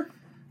went there,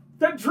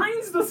 that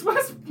drains the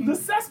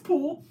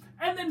cesspool,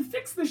 and then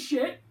fix the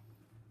shit.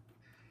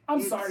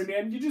 I'm sorry,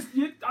 man.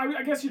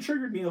 I guess you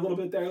triggered me a little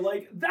bit there.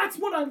 Like, that's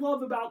what I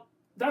love about...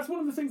 That's one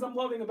of the things I'm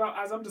loving about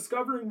as I'm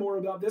discovering more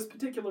about this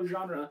particular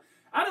genre.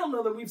 I don't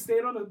know that we've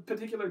stayed on a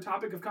particular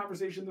topic of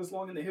conversation this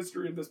long in the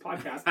history of this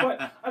podcast,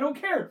 but I don't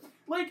care.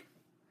 Like,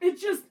 it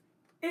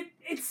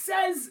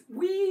says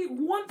we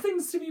want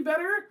things to be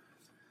better,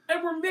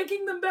 and we're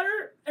making them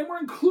better, and we're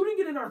including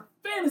it in our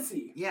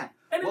fantasy. Yeah.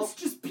 And it's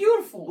just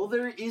beautiful. Well,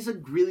 there is a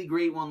really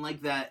great one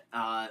like that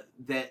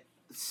that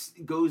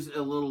goes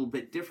a little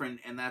bit different,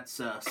 and that's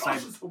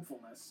Cautious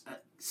hopefulness.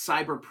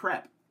 Cyber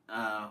Prep.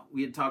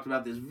 We had talked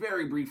about this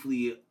very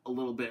briefly a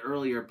little bit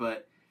earlier,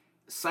 but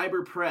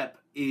Cyber Prep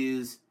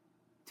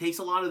takes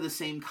a lot of the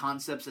same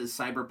concepts as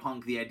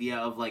Cyberpunk, the idea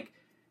of like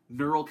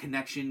neural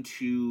connection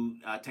to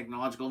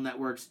technological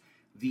networks,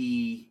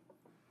 the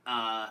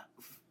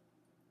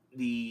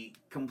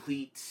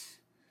complete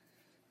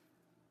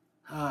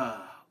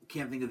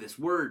can't think of this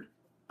word,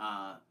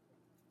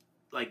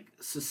 like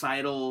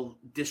societal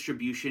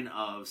distribution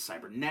of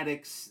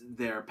cybernetics,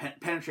 their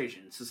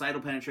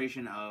societal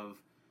penetration of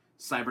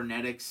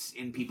cybernetics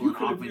in people and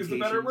augmentations. You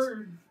could have used a better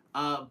word.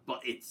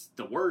 But it's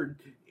the word.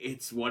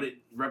 It's what it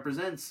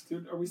represents.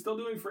 Dude, are we still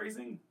doing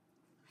phrasing?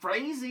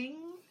 Phrasing?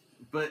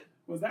 But...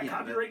 Was that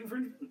copyright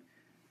infringement?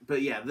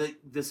 But yeah,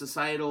 the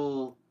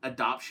societal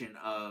adoption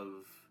of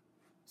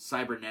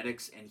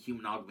cybernetics and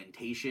human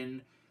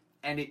augmentation,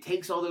 and it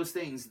takes all those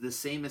things the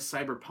same as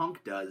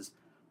Cyberpunk does,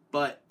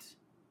 but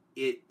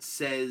it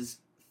says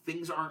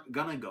things aren't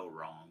gonna go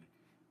wrong.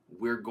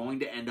 We're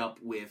going to end up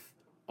with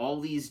all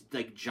these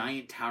like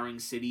giant towering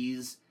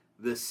cities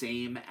the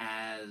same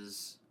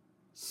as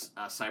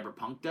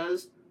Cyberpunk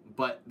does,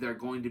 but they're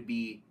going to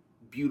be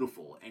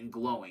beautiful and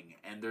glowing,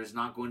 and there's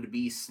not going to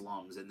be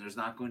slums, and there's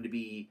not going to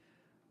be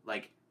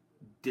like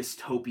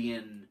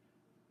dystopian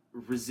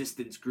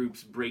resistance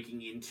groups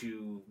breaking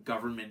into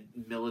government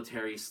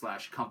military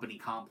 / company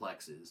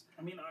complexes.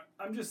 I mean,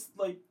 I'm just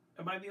like,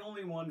 am I the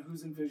only one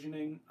who's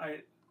envisioning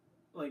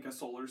like a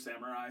solar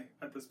samurai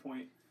at this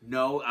point?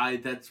 No,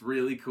 that's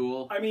really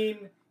cool. I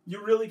mean,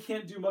 you really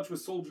can't do much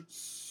with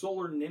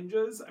solar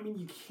ninjas. I mean,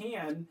 you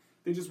can.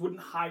 They just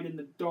wouldn't hide in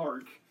the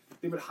dark.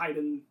 They would hide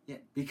in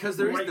because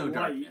there is no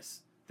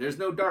darkness. There's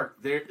no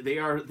dark. They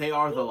are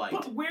the light.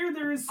 But where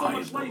there is so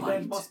much light,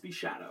 there must be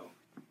shadow.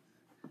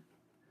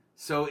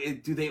 So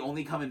do they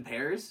only come in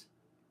pairs?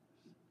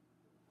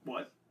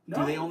 What? No.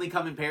 Do they only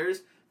come in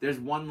pairs? There's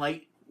one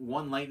light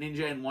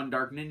ninja and one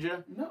dark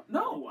ninja?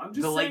 No, I'm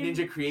just saying... The light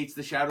ninja creates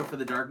the shadow for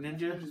the dark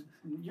ninja?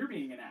 You're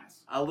being an ass.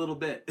 A little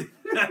bit.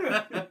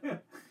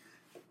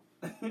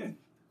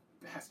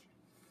 Bastard.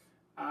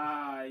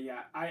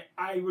 Yeah.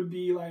 I would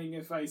be lying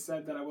if I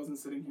said that I wasn't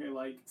sitting here,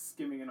 like,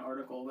 skimming an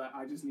article that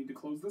I just need to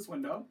close this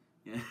window.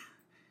 Yeah.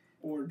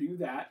 Or do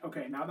that.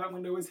 Okay, now that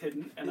window is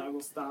hidden, and I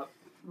will stop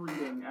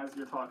reading as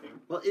you're talking.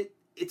 Well,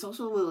 it's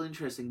also a little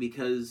interesting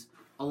because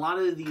a lot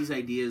of these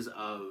ideas,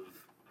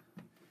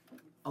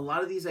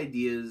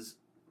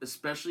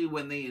 especially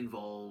when they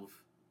involve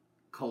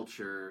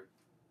culture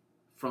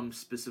from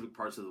specific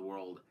parts of the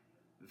world,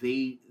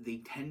 they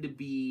tend to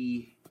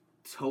be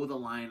toe the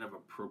line of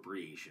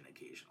appropriation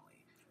occasionally.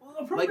 Well,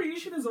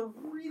 appropriation is a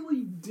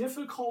really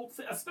difficult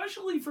thing,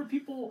 especially for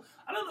people.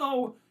 I don't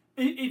know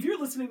if you're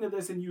listening to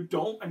this and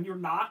you're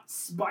not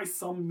by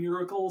some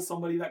miracle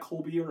somebody that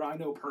Colby or I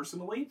know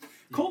personally.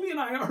 Colby and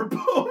I are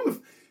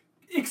both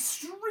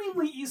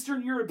extremely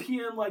Eastern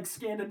European, like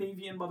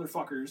Scandinavian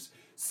motherfuckers.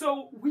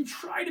 So we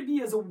try to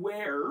be as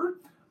aware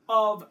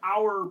of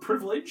our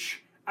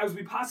privilege as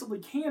we possibly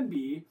can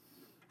be.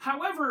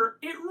 However,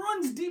 it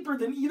runs deeper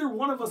than either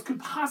one of us could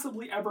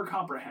possibly ever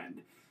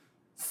comprehend.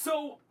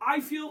 So I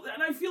feel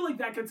like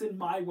that gets in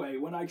my way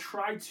when I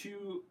try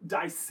to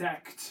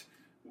dissect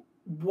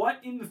what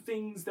in the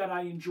things that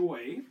I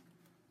enjoy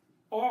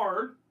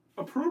are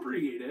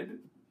appropriated.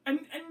 And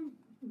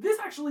this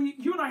actually,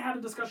 you and I had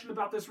a discussion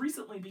about this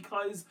recently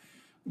because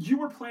you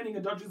were planning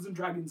a Dungeons and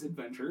Dragons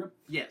adventure.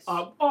 Yes.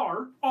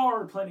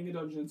 Are planning a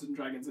Dungeons and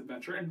Dragons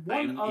adventure, and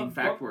when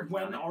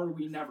are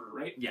we never,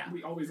 right? Yeah.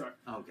 We always are.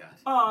 Oh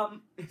god.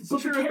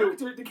 But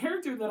the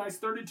character that I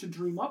started to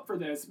dream up for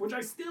this, which I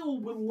still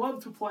would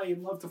love to play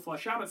and love to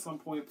flesh out at some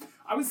point,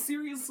 I was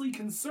seriously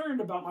concerned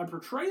about my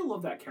portrayal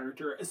of that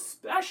character,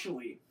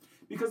 especially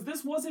because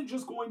this wasn't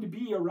just going to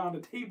be around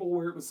a table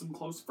where it was some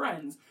close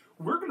friends.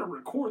 We're going to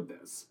record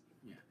this.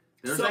 Yeah.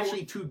 There's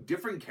actually two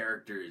different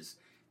characters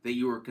that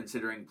you were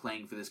considering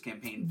playing for this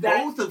campaign,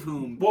 both of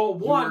whom you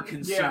were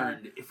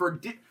concerned for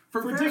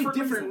very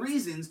different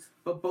reasons,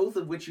 but both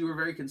of which you were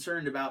very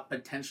concerned about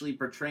potentially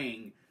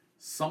portraying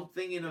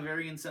something in a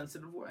very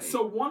insensitive way.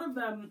 So one of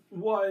them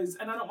was,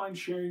 and I don't mind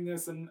sharing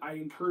this, and I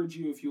encourage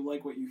you, if you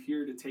like what you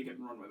hear, to take it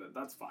and run with it.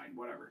 That's fine,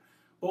 whatever.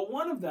 But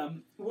one of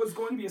them was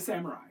going to be a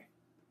samurai.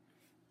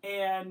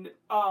 And,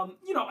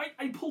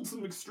 I pulled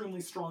some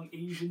extremely strong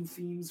Asian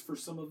themes for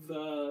some of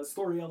the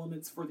story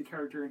elements for the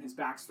character and his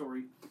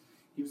backstory.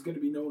 He was going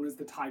to be known as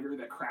the tiger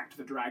that cracked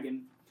the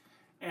dragon.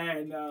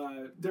 And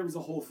there was a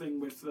whole thing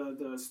with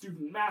the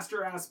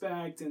student-master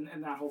aspect and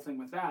that whole thing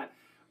with that.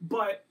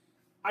 But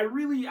I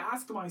really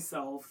asked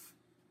myself,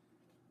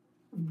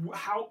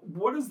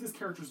 what does this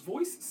character's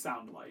voice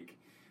sound like?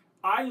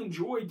 I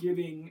enjoy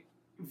giving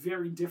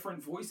very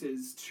different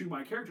voices to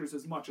my characters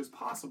as much as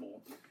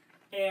possible.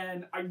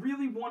 And I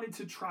really wanted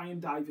to try and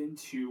dive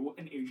into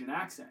an Asian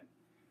accent.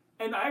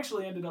 And I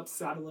actually ended up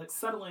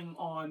settling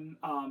on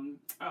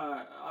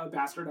a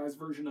bastardized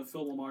version of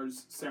Phil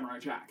Lamar's Samurai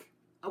Jack.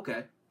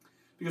 Okay.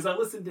 Because I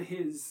listened to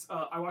his...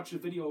 I watched a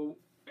video...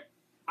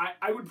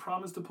 I would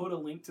promise to put a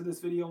link to this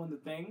video in the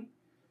thing,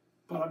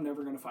 but I'm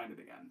never going to find it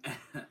again.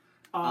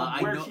 I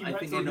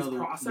think I know the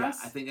process.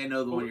 Yeah, I think I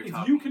know the one you're talking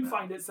about. If you can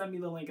find it, send me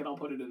the link and I'll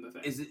put it in the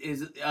thing. Is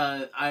it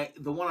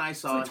the one I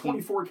saw? It's like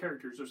 24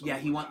 characters or something. Yeah,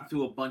 he went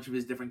through a bunch of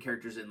his different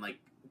characters and like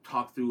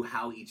talked through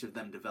how each of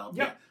them developed.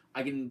 Yeah,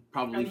 I can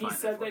probably. And he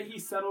said that he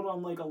settled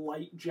on like a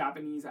light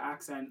Japanese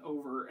accent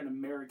over an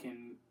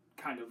American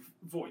kind of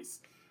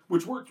voice,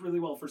 which worked really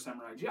well for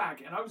Samurai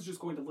Jack. And I was just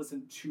going to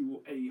listen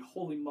to a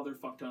holy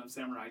motherfuck ton of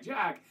Samurai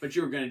Jack. But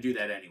you were going to do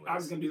that anyways. I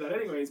was going to do that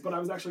anyways, but I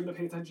was actually going to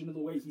pay attention to the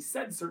way he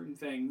said certain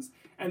things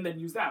and then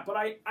use that. But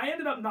I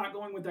ended up not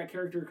going with that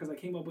character because I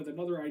came up with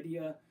another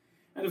idea.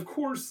 And of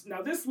course,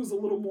 now this was a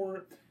little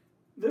more...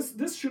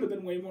 This should have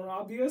been way more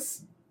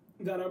obvious,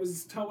 that I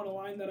was towing a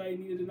line that I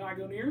needed to not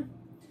go near.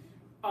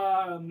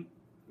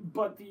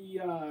 But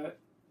I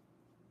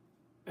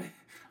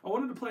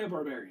wanted to play a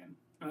barbarian.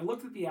 And I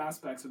looked at the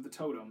aspects of the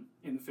totem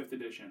in the 5th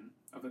edition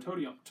of the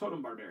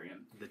Totem Barbarian.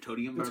 The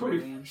Totem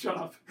Barbarian? Shut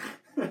up.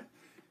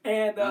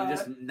 And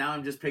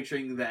I'm just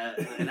picturing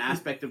an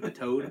aspect of the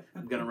toad.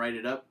 I'm gonna write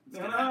it up.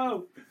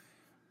 No.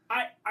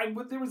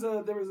 There was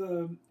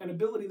an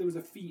ability. There was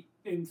a feat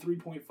in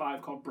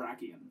 3.5 called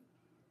Brachian.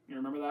 You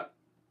remember that?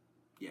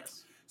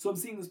 Yes. So I'm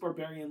seeing this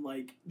barbarian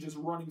like just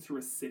running through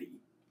a city,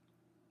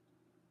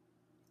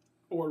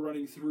 or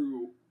running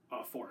through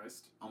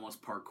forest.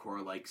 Almost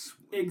parkour like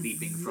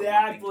leaping from one thing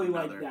Exactly to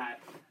like another. that.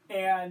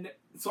 And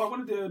so I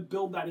wanted to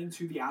build that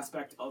into the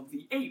aspect of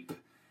the ape.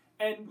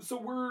 And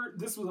so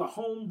this was a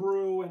home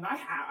brew, and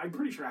I'm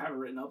pretty sure I have it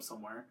written up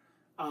somewhere.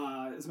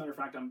 As a matter of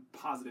fact, I'm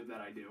positive that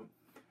I do.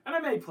 And I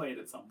may play it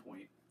at some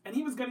point. And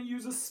he was going to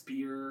use a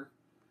spear,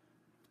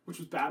 which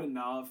was bad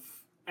enough.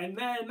 And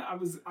then I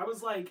was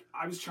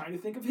trying to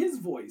think of his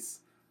voice.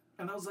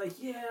 And I was like,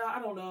 yeah,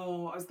 I don't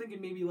know. I was thinking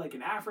maybe like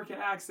an African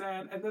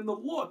accent. And then the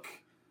look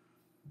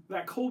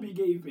that Colby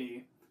gave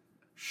me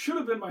should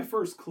have been my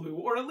first clue,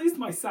 or at least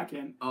my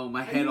second. Oh,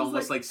 my head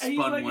almost spun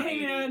 180.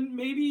 Hey man,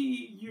 maybe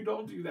you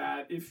don't do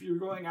that if you're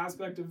going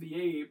aspect of the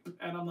ape.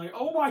 And I'm like,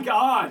 oh my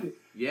god!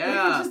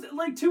 Yeah.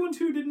 Like 2 and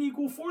 2 didn't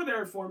equal 4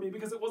 there for me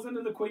because it wasn't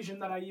an equation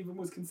that I even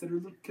was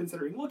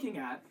considering looking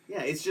at.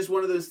 Yeah, it's just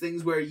one of those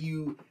things where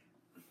you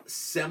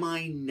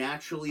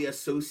semi-naturally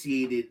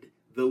associated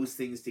those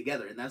things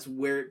together, and that's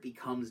where it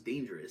becomes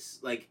dangerous.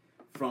 Like,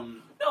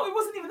 from... No, it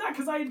wasn't even that,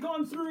 because I had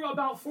gone through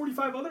about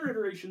 45 other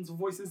iterations of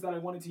voices that I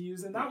wanted to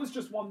use, and that was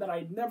just one that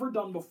I'd never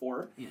done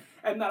before,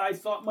 and that I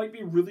thought might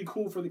be really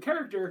cool for the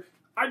character.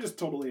 I just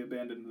totally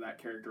abandoned that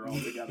character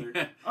altogether.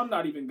 I'm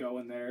not even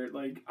going there.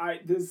 Like,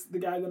 the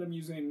guy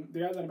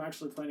that I'm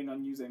actually planning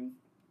on using,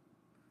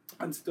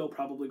 I'm still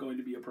probably going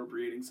to be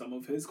appropriating some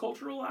of his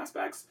cultural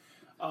aspects.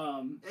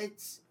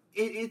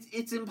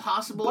 It's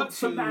impossible but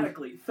to...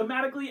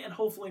 thematically, and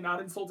hopefully not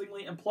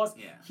insultingly, and plus,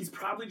 he's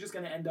probably just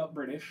going to end up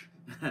British,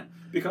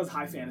 because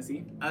high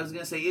fantasy. I was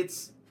going to say,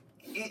 it's,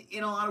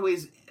 in a lot of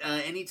ways,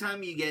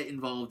 anytime you get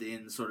involved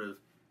in sort of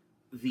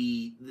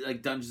the,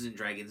 like, Dungeons and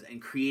Dragons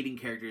and creating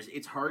characters,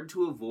 it's hard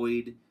to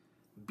avoid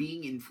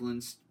being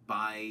influenced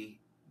by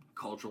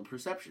cultural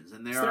perceptions,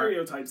 and there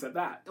stereotypes at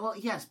that. Well,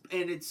 yes,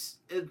 and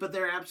but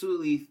there are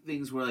absolutely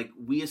things where, like,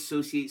 we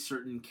associate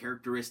certain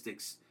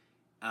characteristics,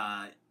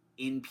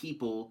 in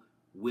people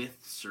with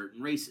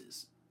certain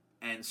races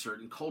and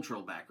certain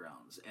cultural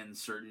backgrounds and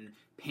certain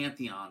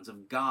pantheons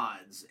of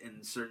gods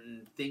and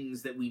certain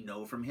things that we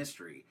know from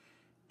history.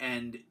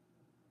 And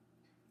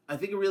I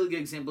think a really good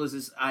example is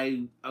this.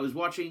 I was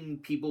watching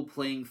people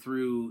playing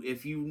through,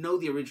 if you know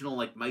the original,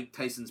 like, Mike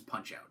Tyson's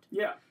Punch-Out.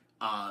 Yeah.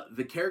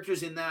 The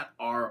characters in that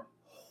are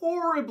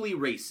horribly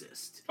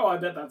racist. Oh, I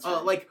bet that's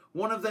right. Like,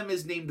 one of them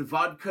is named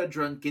Vodka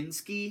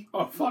Drunkinsky.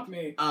 Oh, fuck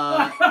me.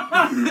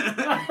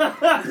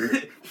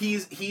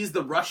 He's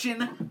the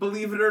Russian,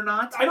 believe it or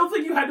not. I don't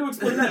think you had to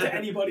explain that to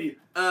anybody.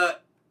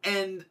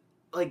 And,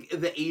 like,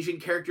 the Asian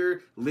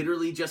character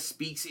literally just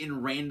speaks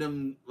in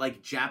random,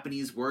 like,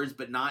 Japanese words,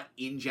 but not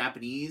in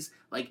Japanese.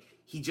 Like,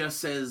 he just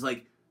says,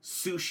 like,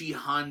 sushi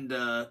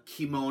handa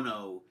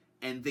kimono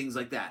and things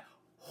like that.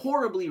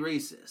 Horribly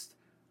racist.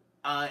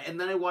 And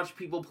then I watched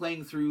people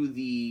playing through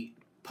the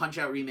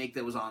Punch-Out remake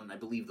that was on, I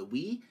believe, the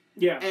Wii.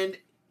 Yeah. And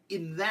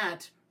in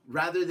that,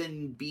 rather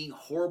than being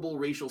horrible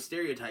racial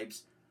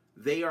stereotypes,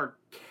 they are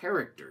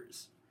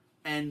characters.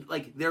 And,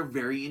 like, they're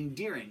very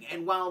endearing.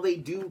 And while they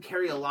do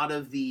carry a lot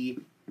of the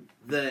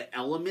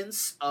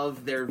elements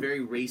of their very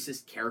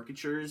racist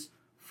caricatures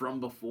from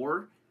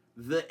before,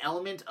 the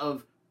element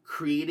of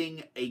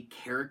creating a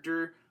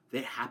character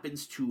that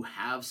happens to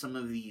have some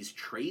of these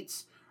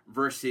traits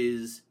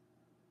versus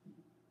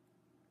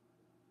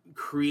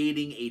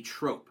creating a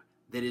trope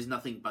that is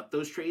nothing but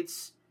those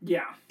traits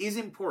is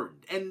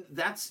important. And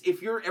that's,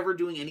 if you're ever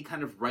doing any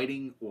kind of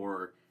writing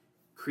or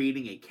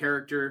creating a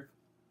character,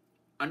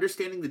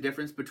 understanding the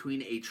difference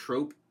between a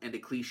trope and a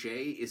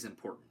cliche is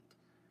important.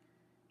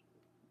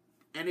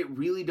 And it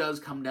really does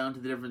come down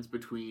to the difference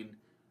between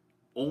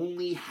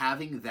only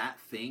having that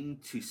thing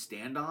to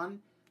stand on.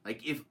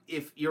 Like,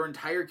 if your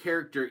entire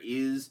character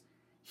is,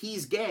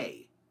 he's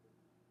gay,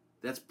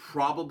 that's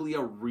probably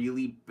a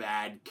really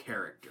bad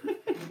character.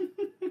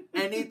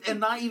 and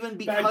not even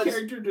because... Bad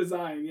character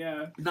design,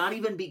 yeah. Not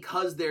even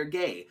because they're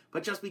gay,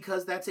 but just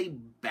because that's a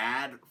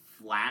bad,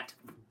 flat,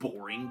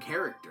 boring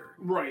character.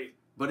 Right.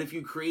 But if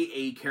you create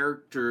a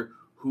character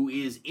who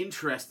is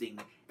interesting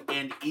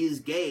and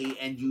is gay,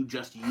 and you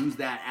just use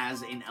that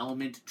as an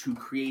element to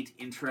create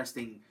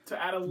interesting...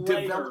 To add a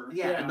layer.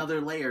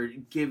 Another layer.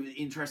 Give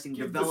interesting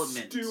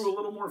development. Give the stew a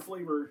little more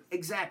flavor.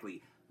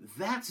 Exactly.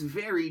 That's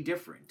very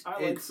different.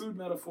 I like food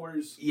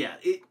metaphors. Yeah,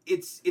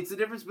 it's the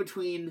difference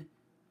between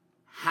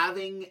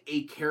having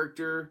a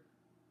character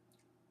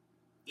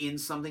in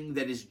something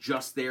that is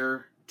just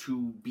there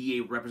to be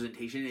a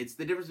representation. It's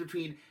the difference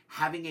between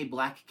having a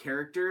black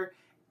character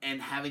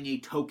and having a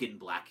token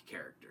black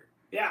character.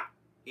 Yeah.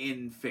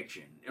 In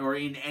fiction or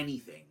in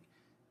anything.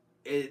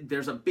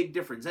 There's a big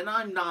difference. And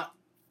I'm not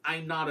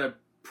a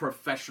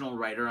professional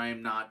writer. I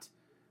am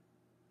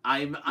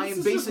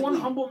basically just one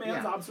humble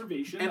man's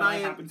observation, and I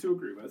happen to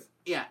agree with.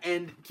 Yeah,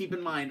 and keep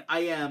in mind, I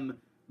am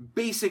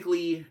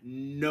basically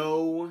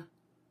no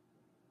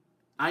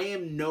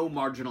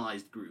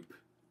marginalized group.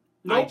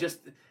 Nope. I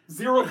just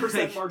 0%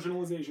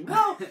 marginalization.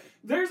 Well,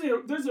 there's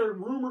a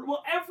rumor.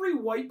 Well, every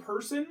white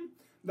person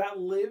that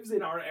lives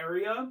in our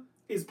area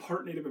is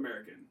part Native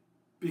American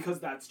because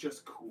that's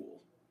just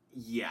cool.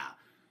 Yeah,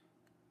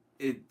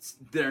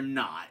 they're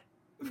not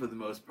for the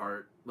most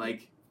part.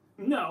 Like,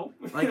 No.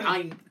 Like,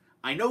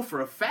 I know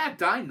for a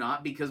fact I'm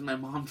not because my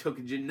mom took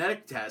a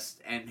genetic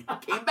test and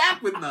came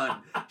back with none.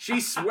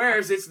 She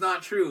swears it's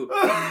not true.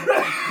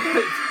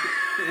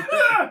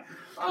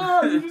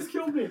 Oh, you just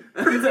killed me.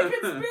 It's a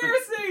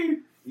conspiracy.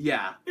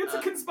 Yeah. It's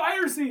a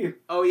conspiracy.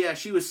 Oh, yeah,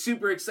 she was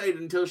super excited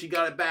until she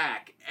got it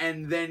back.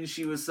 And then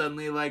she was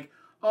suddenly like,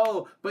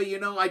 oh, but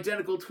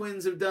identical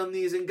twins have done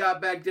these and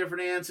got back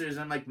different answers.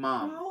 I'm like,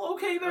 Mom. Well,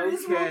 okay, there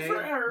is room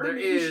for error. There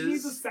Maybe is. she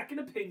needs a second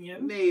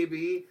opinion.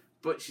 Maybe,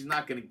 but she's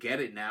not going to get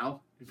it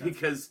now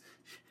because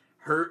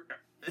her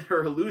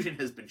illusion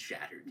has been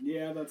shattered.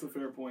 Yeah, that's a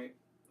fair point.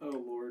 Oh,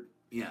 Lord.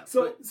 Yeah.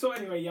 So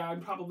anyway, yeah,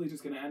 I'm probably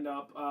just going to end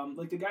up,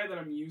 like the guy that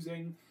I'm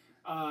using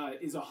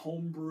is a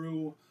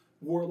homebrew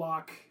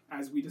warlock,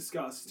 as we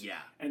discussed. Yeah.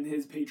 And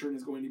his patron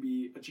is going to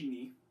be a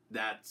genie.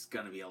 That's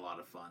going to be a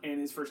lot of fun.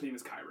 And his first name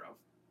is Cairo.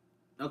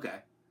 Okay.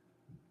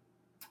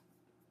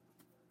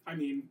 I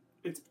mean,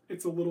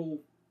 it's a little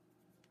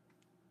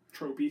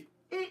tropey.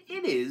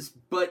 It is,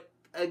 but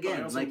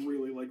again, I also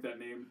really like that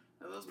name.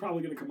 It's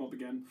probably going to come up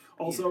again.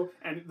 Also,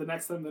 and the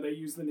next time that I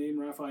use the name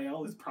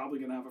Raphael is probably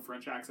going to have a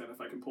French accent if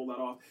I can pull that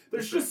off.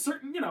 There's just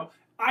certain,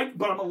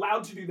 but I'm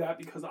allowed to do that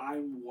because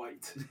I'm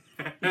white.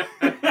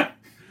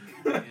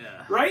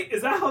 Yeah. Right?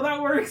 Is that how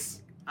that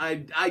works? I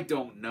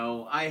don't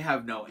know. I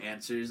have no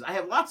answers. I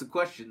have lots of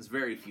questions,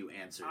 very few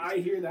answers. I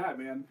hear that,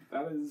 man.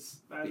 That is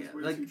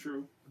way too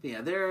true.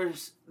 Yeah, there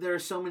are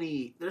so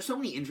many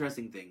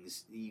interesting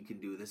things you can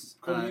do with this.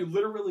 You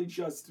literally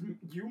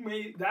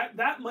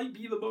that might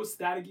be the most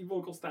staticky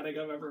vocal static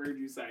I've ever heard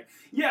you say.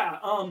 Yeah,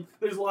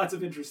 there's lots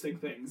of interesting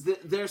things.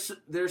 There's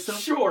so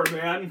sure,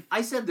 man.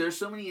 I said there's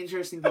so many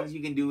interesting things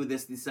you can do with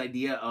this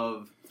idea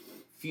of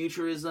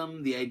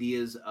futurism, the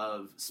ideas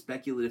of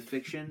speculative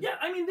fiction. Yeah,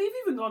 I mean, they've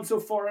even gone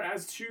so far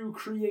as to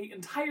create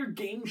entire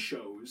game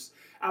shows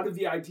out of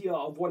the idea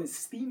of what is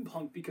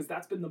steampunk, because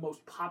that's been the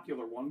most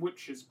popular one,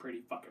 which is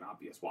pretty fucking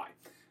obvious why.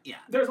 Yeah.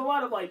 There's a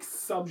lot of,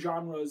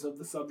 subgenres of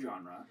the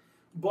subgenre.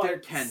 But there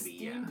can be,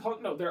 yeah.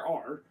 Steampunk, no, there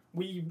are.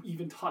 We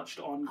even touched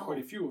on quite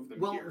a few of them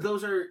here. Well,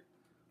 those are...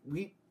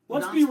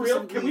 Let's be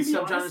real. Can we be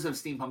subgenres honest? of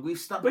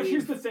steampunk. But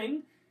here's the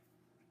thing.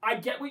 I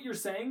get what you're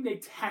saying. They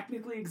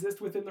technically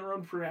exist within their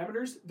own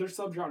parameters. They're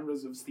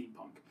subgenres of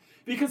steampunk.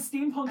 Because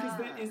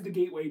steampunk is the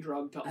gateway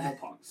drug to all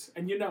punks.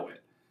 And you know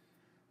it.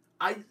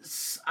 I'd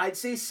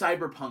say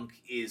cyberpunk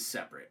is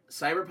separate.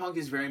 Cyberpunk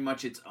is very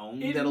much its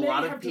own. It that a may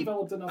lot have of people.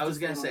 developed enough I was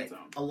to gonna stand say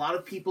on its a lot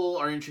of people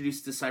are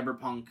introduced to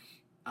cyberpunk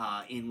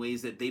in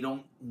ways that they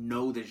don't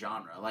know the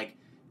genre. Like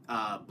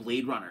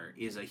Blade Runner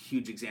is a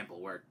huge example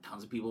where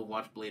tons of people have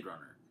watched Blade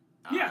Runner.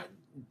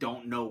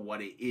 Don't know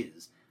what it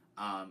is.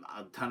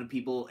 A ton of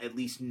people at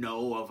least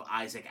know of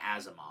Isaac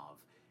Asimov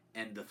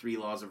and the 3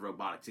 Laws of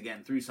Robotics.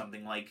 Again, through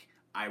something like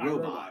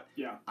iRobot.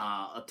 Yeah.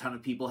 A ton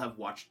of people have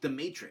watched The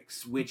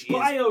Matrix, which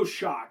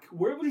BioShock.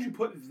 Where would you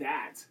put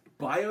that?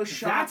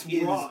 BioShock That's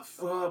is rough.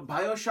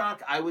 BioShock,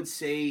 I would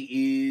say,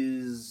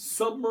 is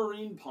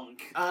submarine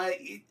punk.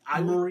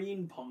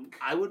 Marine punk.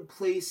 I would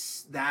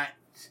place that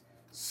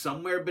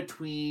somewhere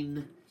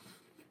between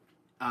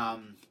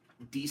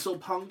diesel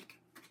punk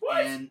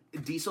and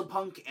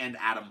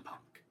atom punk.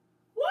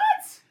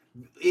 What?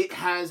 It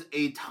has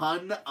a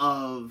ton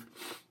of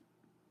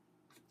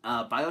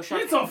BioShock.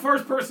 It's a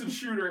first-person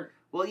shooter.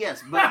 Well,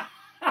 yes, but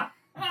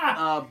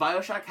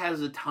BioShock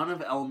has a ton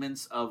of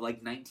elements of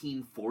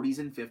 1940s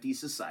and 50s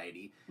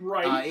society.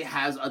 Right. It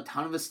has a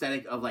ton of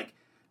aesthetic of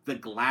the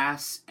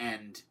glass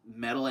and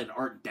metal and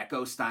Art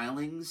Deco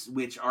stylings,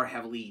 which are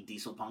heavily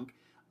diesel punk.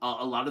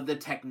 A lot of the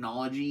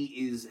technology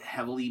is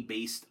heavily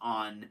based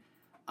on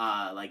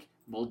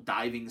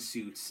diving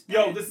suits.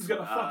 Yo, this is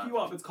gonna fuck you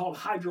up. It's called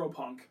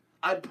hydropunk.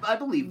 I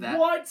believe that.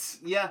 What?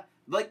 Yeah,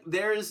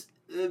 there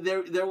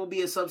will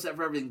be a subset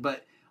for everything,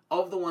 but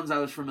of the ones I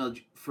was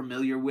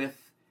familiar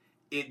with,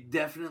 it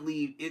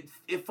definitely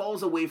it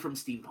falls away from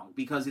steampunk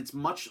because it's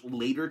much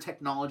later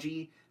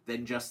technology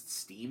than just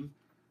steam.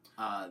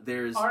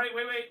 There's all right.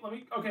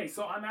 Wait. Okay,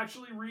 so I'm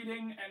actually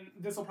reading, and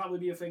this will probably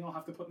be a thing I'll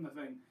have to put in the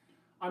thing.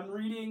 I'm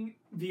reading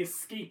The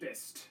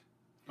Escapist.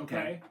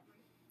 Okay.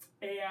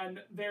 And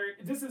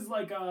this is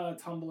like a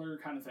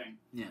Tumblr kind of thing.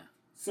 Yeah.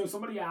 So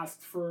somebody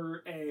asked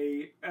for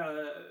a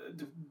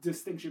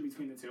distinction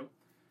between the two.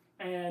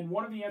 And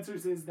one of the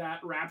answers is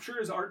that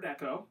Rapture is Art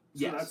Deco.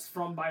 So that's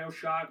from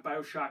BioShock,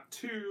 BioShock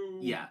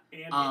 2,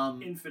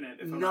 and Infinite.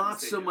 If I'm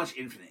not so much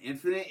Infinite.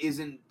 Infinite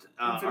isn't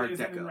Art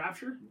isn't Deco. In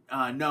Rapture?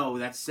 No,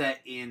 that's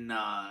set in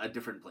a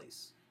different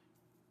place.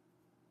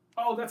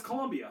 Oh, that's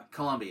Columbia.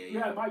 Columbia,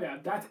 yeah. Yeah, my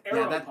bad. That's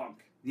Aeropunk.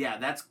 Yeah,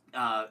 that's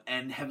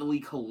and heavily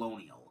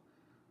colonial.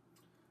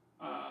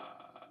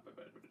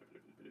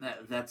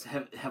 That's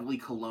heavily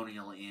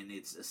colonial in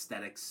its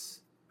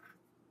aesthetics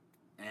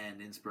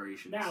and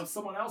inspirations. Now,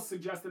 someone else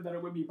suggested that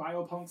it would be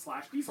biopunk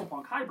 /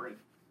 dieselpunk hybrid.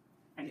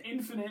 And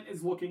Infinite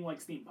is looking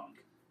like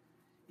steampunk.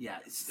 Yeah.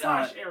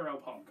 Slash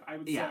aeropunk, I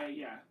would yeah. say,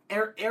 yeah.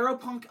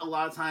 Aeropunk a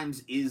lot of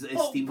times is a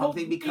steampunk well,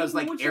 thing because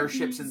like which of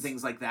airships these- and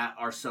things like that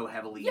are so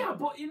heavily. Yeah,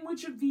 but in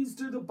which of these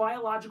do the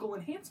biological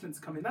enhancements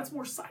come in? That's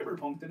more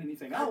cyberpunk than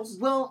anything else.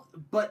 Well,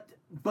 but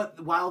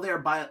while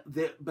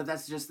but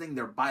that's just the thing.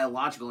 They're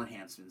biological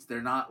enhancements.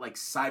 They're not like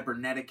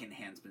cybernetic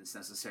enhancements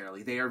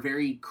necessarily. They are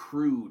very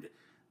crude.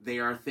 They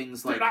are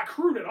things They're like not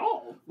crude at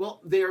all. well,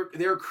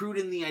 they're crude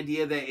in the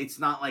idea that it's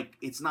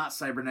not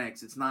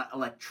cybernetics. It's not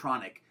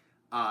electronic.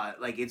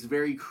 Like it's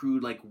very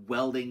crude, like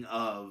welding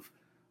of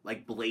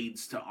like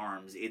blades to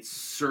arms. It's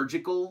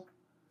surgical,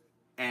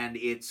 and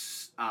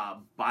it's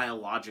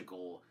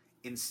biological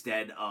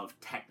instead of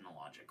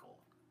technological.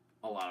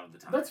 A lot of the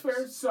time. That's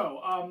fair.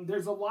 So,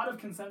 there's a lot of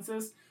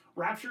consensus.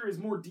 Rapture is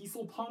more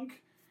diesel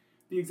punk.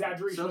 The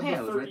exaggeration of the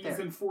 30s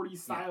and 40s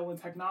style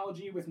and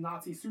technology with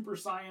Nazi super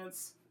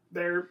science.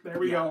 There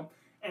we go.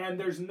 And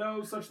there's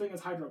no such thing as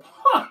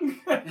hydropunk.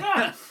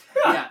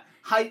 Yeah.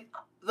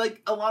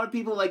 Like a lot of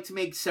people like to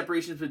make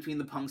separations between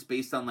the punks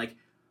based on like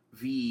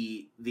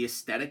the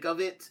aesthetic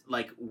of it,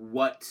 like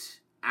what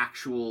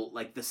actual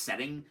like the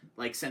setting,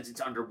 like since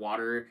it's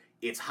underwater,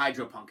 it's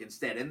hydropunk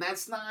instead, and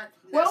that's not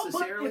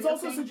necessarily. But it's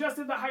also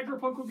suggested that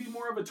hydropunk would be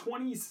more of a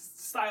 20s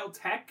style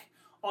tech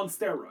on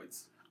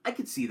steroids. I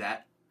could see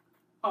that.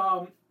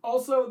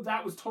 Also,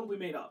 that was totally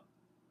made up.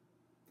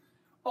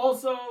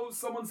 Also,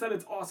 someone said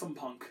it's awesome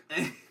punk.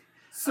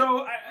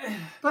 So,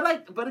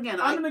 but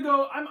again, I'm gonna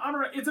go. I'm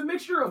alright. It's a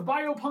mixture of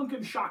biopunk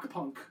and shock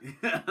punk.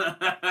 What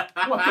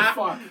the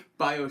fuck?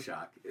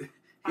 BioShock.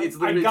 It's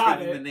literally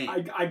taking the name.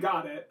 I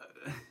got it.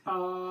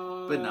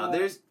 But no,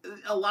 there's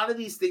a lot of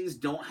these things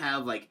don't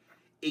have like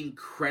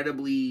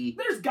incredibly.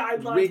 There's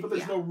guidelines, but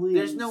there's no rules.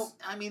 There's no.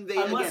 I mean,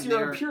 unless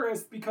you're a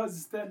purist,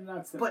 because then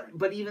that's different.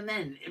 But even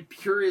then,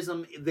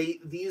 purism.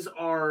 These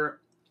are.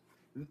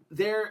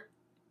 There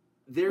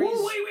is.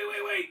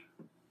 Wait.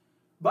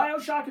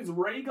 BioShock is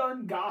ray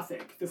gun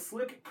gothic. The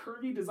slick,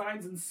 curvy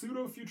designs and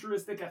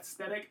pseudo-futuristic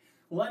aesthetic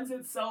lends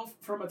itself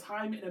from a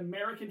time in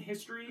American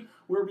history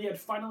where we had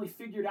finally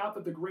figured out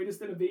that the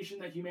greatest innovation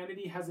that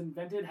humanity has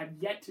invented had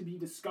yet to be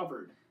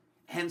discovered.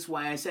 Hence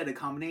why I said a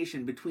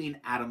combination between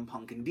atom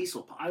punk and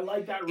diesel punk. I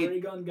like that ray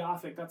gun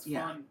gothic. That's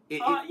fun.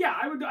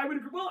 I would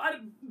agree. Well,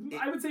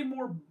 I would say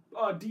more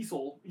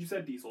diesel. You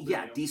said diesel.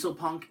 Yeah, you? Diesel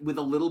punk with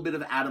a little bit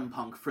of atom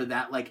punk for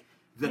that like.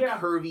 The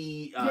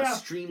curvy,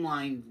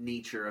 streamlined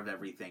nature of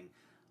everything.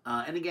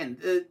 And again,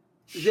 I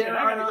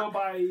gotta go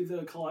buy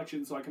the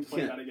collection so I can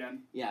play that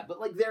again. Yeah,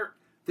 but like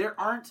there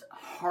aren't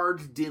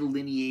hard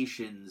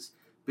delineations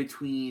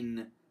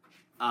between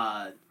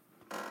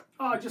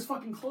just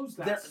fucking close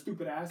that,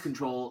 stupid ass.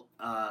 Control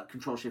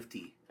Shift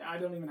T. I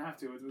don't even have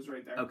to, it was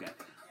right there. Okay.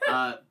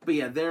 But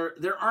yeah,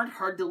 there aren't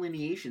hard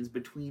delineations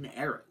between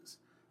eras.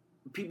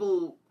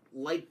 People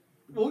like...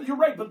 Well, you're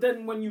right, but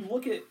then when you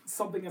look at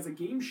something as a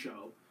game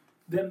show,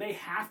 then they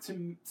have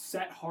to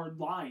set hard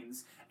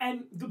lines.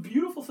 And the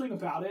beautiful thing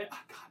about it,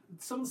 God,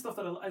 some of the stuff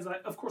that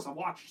of course I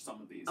watched some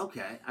of these.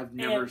 Okay, I've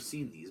never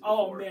seen these before.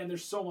 Oh man, they're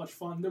so much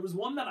fun. There was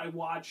one that I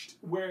watched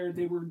where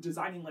they were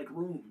designing like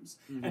rooms,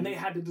 and they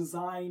had to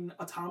design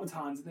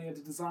automatons, and they had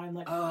to design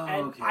like.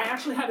 Okay. I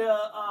actually had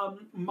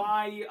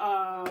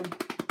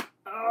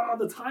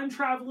the time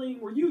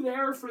traveling. Were you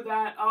there for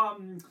that?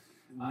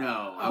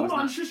 No. Hold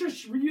on,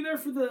 shush. Were you there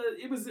for the?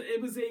 It was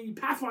a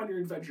Pathfinder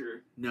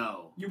adventure.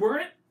 No. You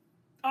weren't?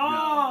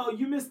 Oh, no.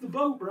 You missed the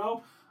boat,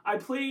 bro. I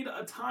played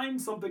a time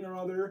something or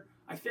other,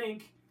 I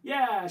think.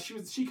 Yeah,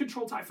 she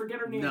controlled time. Forget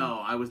her name.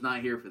 No, I was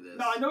not here for this.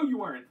 No, I know you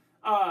weren't.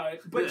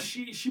 But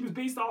she was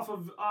based off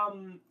of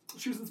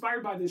she was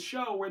inspired by this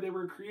show where they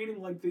were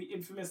creating like the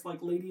infamous like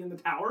Lady in the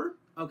Tower.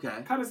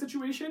 Okay. Kind of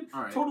situation.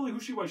 All right. Totally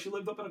who she was. She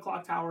lived up in a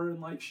clock tower and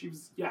like she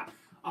was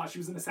she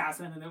was an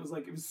assassin and it was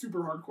super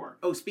hardcore.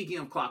 Oh, speaking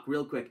of clock,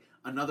 real quick,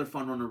 another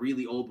fun one, a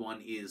really old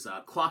one is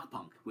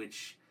Clockpunk,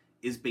 which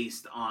is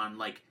based on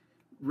like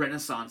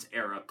Renaissance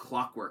era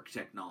clockwork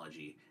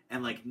technology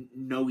and like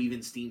no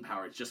even steam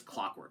power. It's just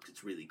clockwork.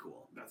 It's really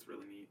cool. That's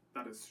really neat.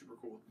 That is super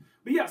cool.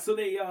 But yeah, so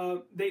they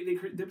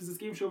there was this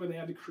game show where they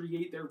had to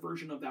create their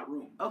version of that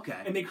room. Okay.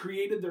 And they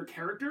created their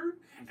character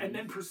and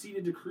then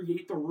proceeded to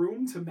create the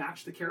room to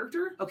match the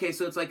character. Okay,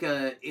 so it's like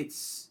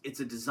it's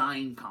a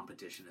design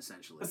competition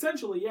essentially.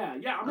 Essentially, yeah.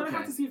 I'm gonna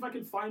have to see if I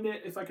can find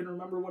it, if I can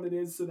remember what it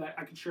is, so that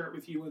I can share it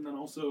with you and then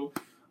also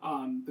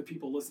the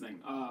people listening.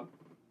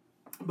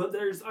 But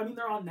they're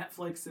on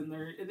Netflix and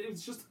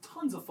it's just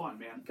tons of fun,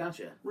 man.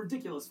 Gotcha.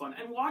 Ridiculous fun.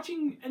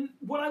 And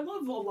what I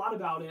love a lot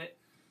about it,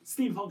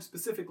 steampunk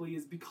specifically,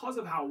 is because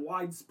of how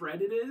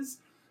widespread it is.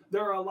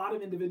 There are a lot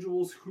of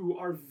individuals who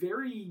are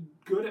very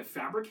good at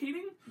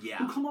fabricating,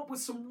 who come up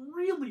with some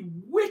really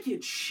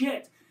wicked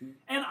shit,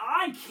 and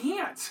I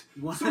can't.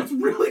 So it's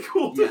really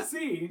cool to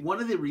see. One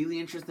of the really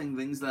interesting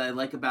things that I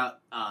like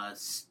about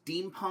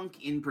steampunk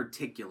in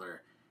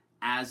particular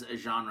as a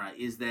genre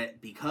is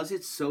that because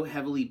it's so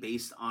heavily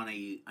based on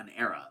an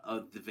era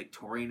of the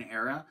Victorian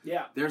era,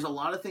 there's a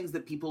lot of things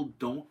that people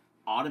don't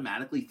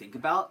automatically think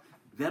about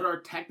that are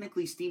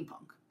technically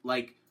steampunk.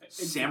 Like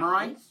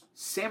samurai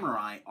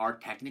are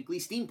technically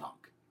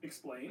steampunk.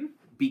 Explain.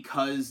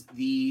 Because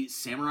the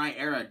samurai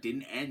era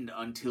didn't end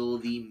until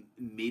the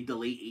mid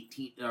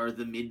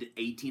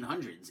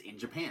 1800s in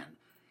Japan.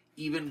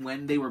 Even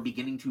when they were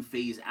beginning to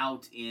phase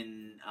out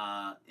in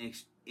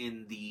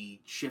the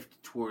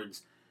shift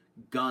towards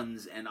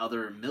guns and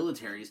other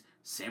militaries,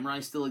 samurai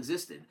still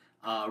existed.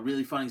 A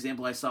really fun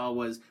example I saw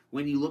was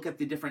when you look at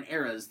the different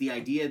eras, the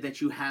idea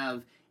that you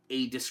have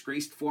a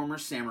disgraced former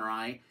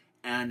samurai,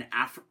 an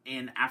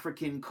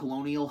African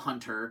colonial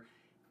hunter,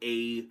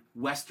 a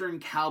Western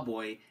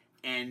cowboy,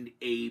 and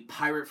a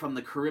pirate from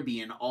the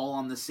Caribbean all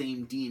on the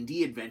same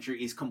D&D adventure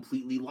is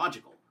completely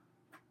logical.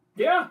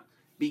 Yeah.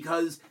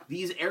 Because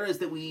these eras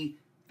that we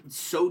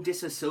so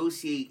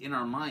disassociate in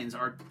our minds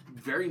are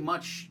very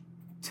much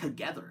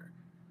together.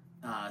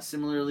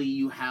 Similarly,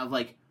 you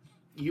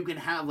can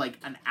have like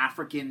an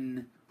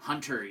African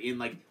hunter in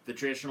like the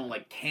traditional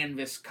like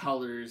canvas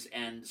colors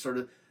and sort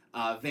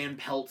of Van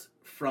Pelt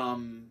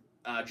from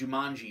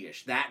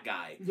Jumanji-ish. That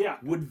guy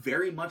would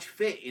very much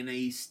fit in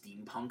a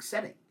steampunk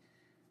setting.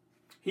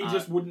 He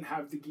just wouldn't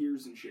have the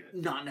gears and shit.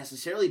 Not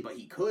necessarily, but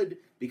he could,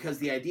 because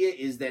the idea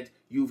is that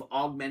you've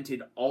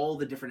augmented all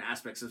the different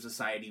aspects of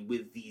society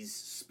with these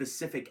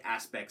specific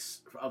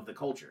aspects of the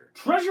culture.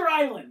 Treasure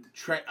Island!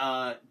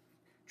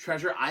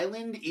 Treasure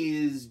Island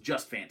is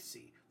just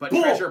fantasy. But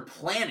Bull! Treasure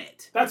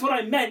Planet... That's what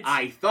I meant!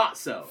 I thought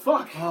so.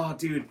 Fuck! Oh,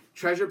 dude.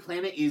 Treasure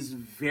Planet is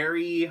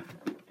very...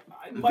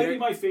 It might be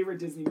my favorite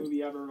Disney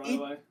movie ever, by the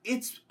way.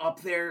 It's up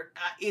there.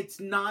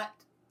 It's not...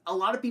 A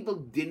lot of people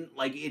didn't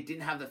like it. It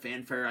didn't have the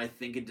fanfare I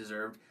think it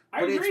deserved.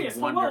 I agree. It's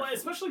wonderful.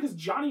 Especially because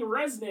Johnny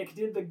Resnick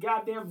did the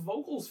goddamn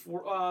vocals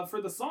for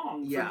the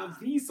song, for the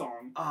theme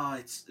song.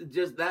 It's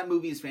just, that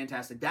movie is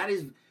fantastic. That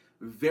is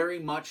very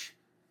much...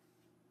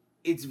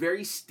 It's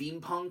very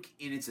steampunk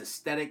in its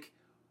aesthetic,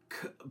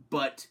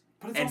 but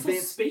it's also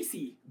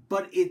spacey.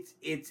 But it's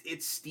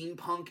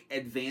steampunk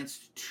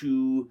advanced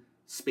to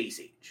space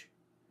age.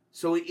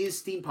 So it is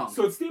steampunk.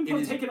 So it's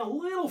steampunk taken a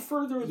little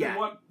further than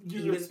what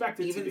you expect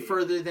it to be. Even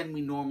further than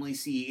we normally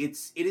see.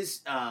 It's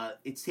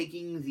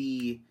taking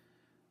the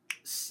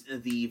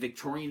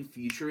Victorian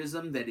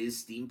futurism that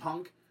is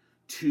steampunk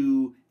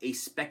to a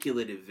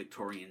speculative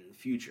Victorian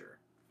future.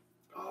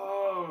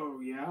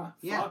 Oh, yeah.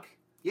 Fuck.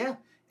 Yeah.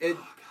 Oh, God, I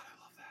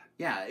love that.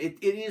 Yeah,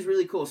 it is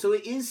really cool. So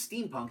it is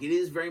steampunk. It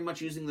is very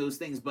much using those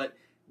things, but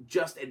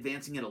just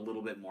advancing it a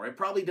little bit more. It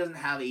probably doesn't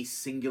have a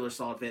singular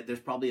solid fit. There's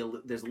probably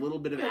there's a little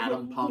bit of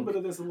atom punk, a little bit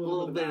of this, a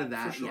little bit of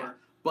that, for sure. Yeah.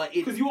 But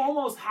because you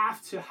almost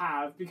have to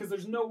have, because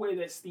there's no way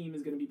that steam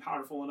is going to be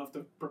powerful enough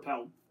to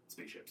propel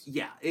spaceships.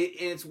 Yeah,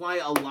 it's why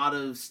a lot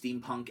of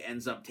steampunk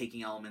ends up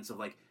taking elements of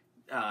like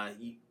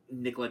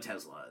Nikola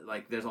Tesla.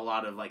 Like there's a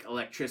lot of like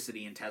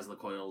electricity and Tesla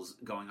coils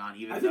going on.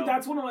 I think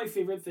that's one of my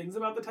favorite things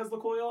about the Tesla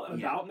coil and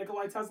about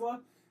Nikola Tesla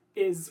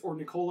or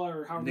Nikola,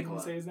 or however you want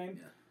to say his name.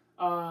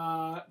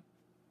 Yeah.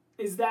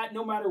 Is that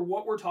no matter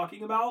what we're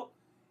talking about,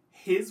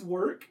 his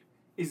work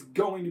is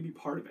going to be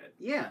part of it.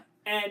 Yeah.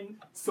 And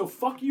so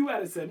fuck you,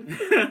 Edison.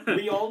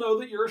 We all know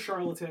that you're a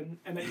charlatan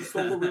and that you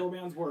stole a real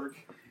man's work.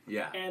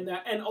 Yeah.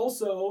 And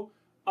also,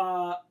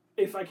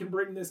 if I can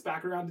bring this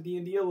back around to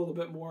D&D a little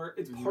bit more,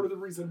 it's part of the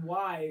reason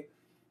why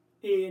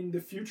in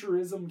the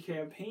Futurism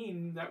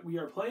campaign that we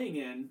are playing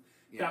in,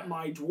 that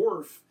my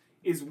dwarf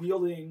is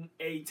wielding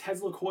a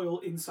Tesla coil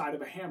inside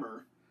of a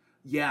hammer.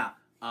 Yeah.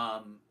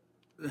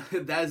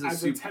 That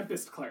is a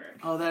Tempest cleric.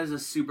 Oh, that is a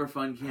super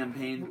fun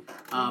campaign.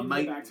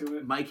 Back to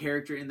it. My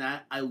character in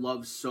that I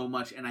love so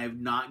much, and I have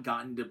not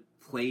gotten to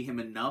play him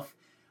enough.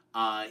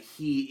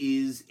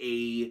 He is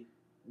a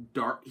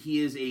Dorgar.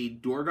 He is a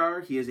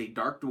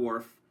dark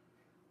dwarf,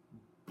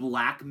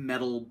 black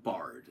metal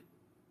bard.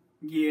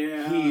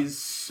 Yeah, he's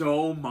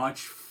so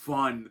much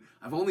fun.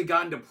 I've only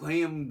gotten to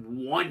play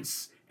him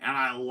once. And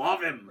I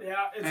love him.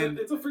 Yeah,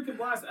 it's a freaking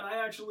blast. And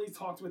I actually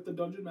talked with the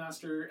Dungeon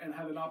Master and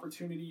had an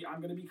opportunity. I'm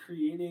going to be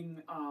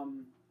creating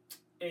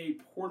a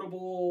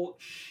portable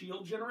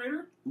shield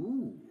generator.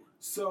 Ooh.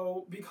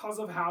 So because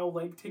of how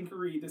like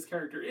tinkery this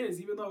character is,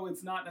 even though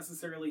it's not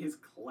necessarily his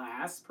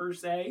class per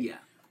se. Yeah.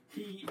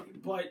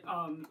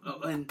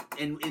 And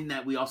in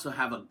that we also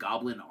have a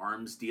goblin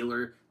arms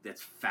dealer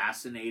that's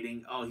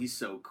fascinating. Oh, he's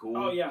so cool.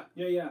 Oh yeah.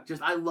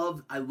 Just I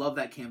love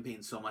that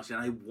campaign so much, and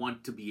I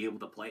want to be able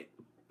to play it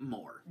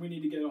more. We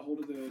need to get a hold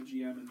of the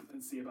GM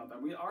and see about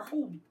that. Our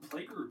whole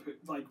play group,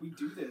 like, we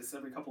do this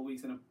every couple of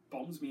weeks, and it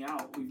bums me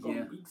out. We've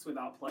gone weeks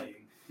without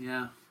playing.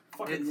 Yeah.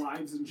 Fucking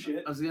lives and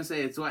shit. I was gonna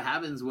say, it's what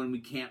happens when we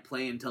can't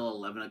play until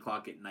 11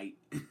 o'clock at night.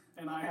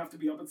 And I have to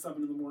be up at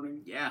 7 in the morning.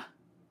 Yeah.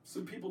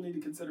 So people need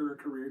to consider a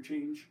career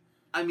change.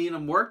 I mean,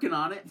 I'm working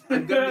on it.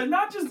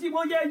 Not just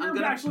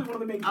you're actually one of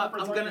the main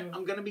culprits.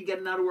 I'm gonna be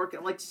getting out of work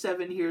at like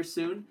 7 here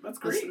soon. That's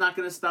great. It's not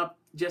gonna stop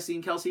Jesse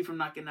and Kelsey from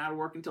not getting out of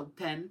work until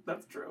 10.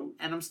 That's true.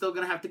 And I'm still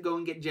gonna have to go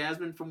and get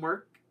Jasmine from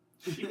work.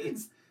 She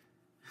needs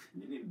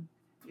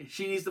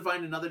to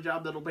find another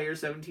job that'll pay her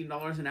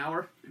 $17 an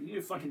hour. You need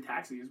a fucking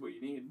taxi is what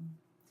you need.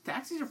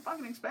 Taxis are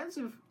fucking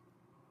expensive.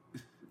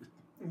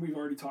 We've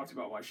already talked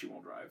about why she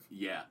won't drive.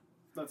 Yeah.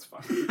 That's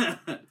fine.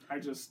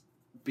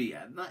 But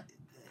yeah,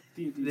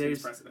 D&D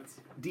takes precedence.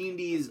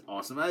 D&D is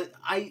awesome.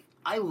 I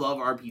love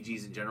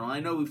RPGs in general. I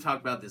know we've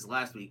talked about this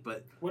last week,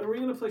 but when are we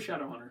going to play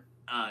Shadowhunter?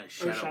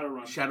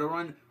 Shadowrun.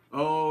 Shadowrun.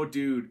 Oh,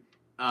 dude.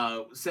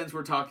 Since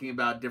we're talking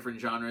about different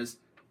genres,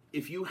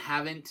 if you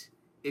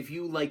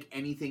like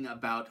anything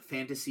about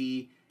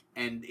fantasy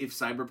and if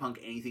cyberpunk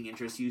anything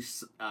interests you,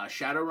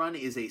 Shadowrun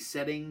is a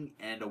setting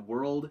and a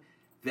world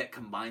that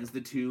combines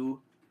the two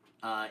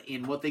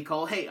in what they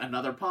call,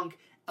 another punk,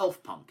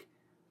 elf punk.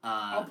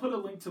 I'll put a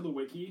link to the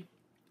wiki,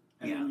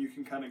 and then you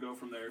can kind of go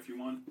from there if you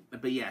want.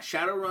 But yeah,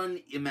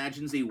 Shadowrun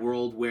imagines a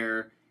world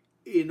where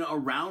in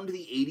around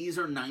the 80s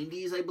or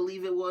 90s, I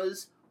believe it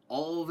was,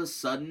 all of a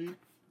sudden,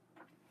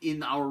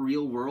 in our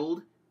real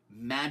world,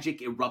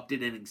 magic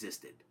erupted and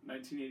existed.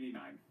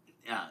 1989.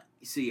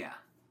 So yeah,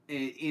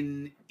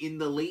 in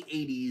the late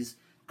 80s...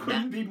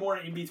 Couldn't be more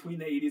in between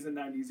the 80s and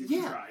 90s if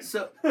you tried.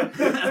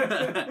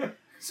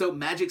 So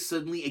magic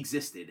suddenly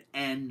existed,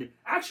 and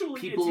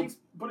actually,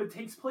 it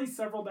takes place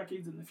several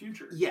decades in the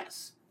future.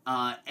 Yes,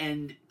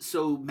 and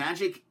so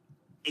magic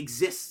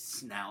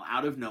exists now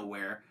out of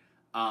nowhere,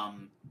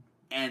 and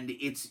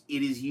it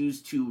is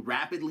used to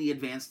rapidly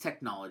advance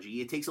technology.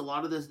 It takes a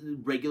lot of the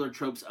regular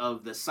tropes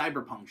of the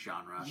cyberpunk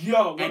genre.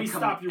 Let me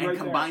stop you right there. And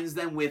combines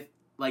them with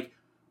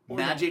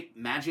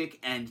magic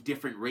and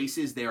different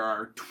races. There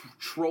are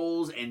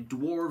trolls and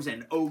dwarves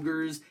and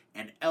ogres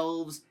and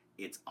elves.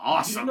 It's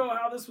awesome. Do you know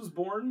how this was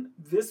born?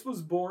 This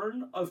was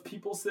born of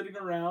people sitting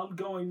around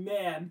going,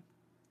 man,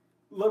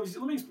 let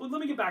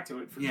me get back to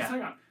it. Just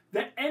hang on.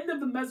 The end of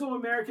the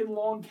Mesoamerican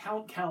long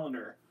count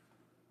calendar.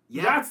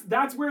 Yeah.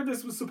 That's where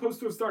this was supposed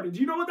to have started. Do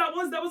you know what that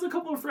was? That was a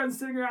couple of friends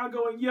sitting around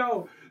going,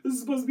 yo, this is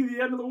supposed to be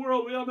the end of the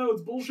world. We all know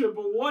it's bullshit,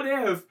 but what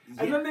if?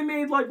 Yeah. And then they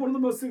made one of the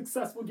most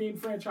successful game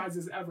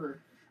franchises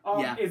ever.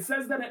 It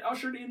says that it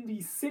ushered in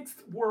the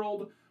sixth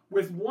world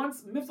with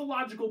once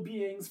mythological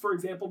beings, for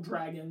example,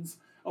 dragons,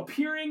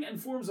 appearing in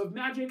forms of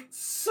magic,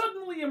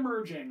 suddenly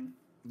emerging.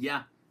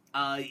 Yeah.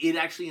 It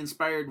actually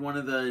inspired one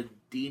of the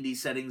D&D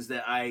settings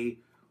that I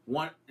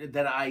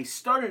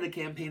started a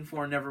campaign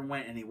for and never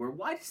went anywhere.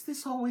 Why does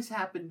this always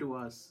happen to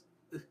us?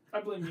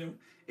 I blame you.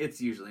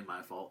 It's usually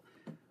my fault.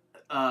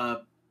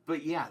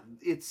 But yeah,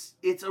 it's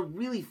a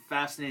really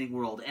fascinating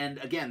world. And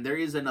again, there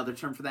is another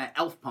term for that,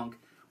 elf punk,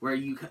 where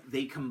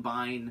they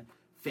combine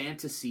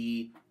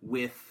fantasy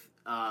with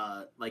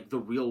the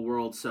real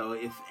world. So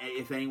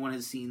if anyone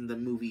has seen the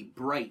movie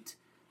Bright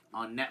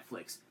on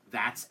Netflix,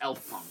 that's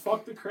elf punk.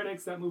 Fuck the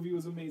critics, that movie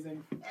was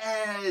amazing.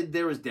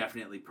 There was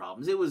definitely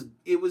problems. It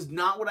was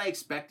not what I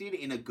expected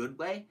in a good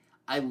way.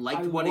 I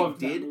liked what it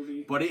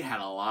did, but it had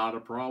a lot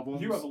of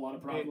problems. You have a lot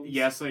of problems.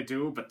 Yes, I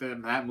do, but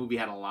then that movie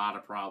had a lot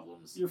of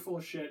problems. You're full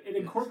of shit. It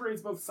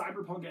incorporates both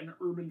cyberpunk and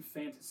urban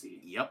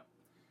fantasy. Yep.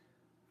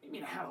 I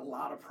mean, it had a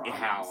lot of problems.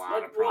 It had a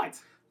lot of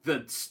problems. What? The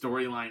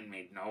storyline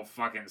made no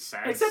fucking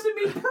sense. Except it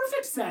made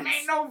perfect sense.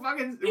 Made no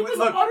fucking... It was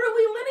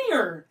utterly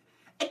linear.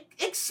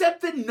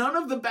 Except that none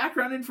of the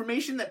background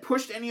information that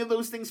pushed any of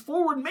those things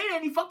forward made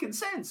any fucking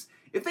sense.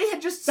 If they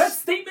had just... That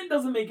statement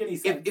doesn't make any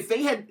sense.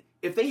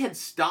 If they had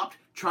stopped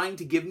trying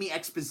to give me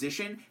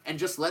exposition and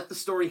just let the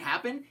story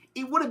happen,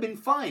 it would have been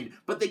fine.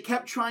 But they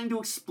kept trying to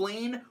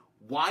explain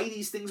why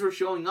these things were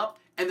showing up,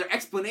 and their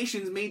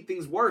explanations made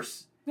things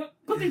worse.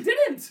 But they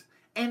didn't!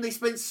 And they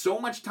spent so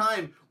much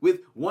time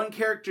with one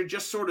character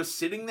just sort of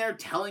sitting there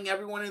telling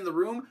everyone in the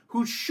room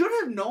who should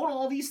have known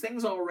all these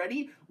things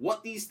already,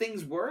 what these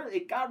things were.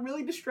 It got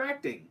really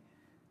distracting.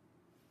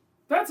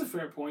 That's a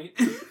fair point.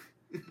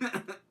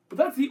 But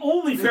that's the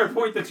only fair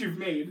point that you've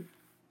made.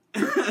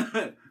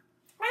 And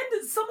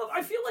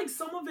I feel like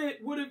some of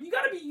it would have.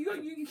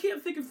 You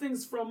can't think of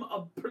things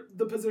from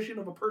the position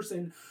of a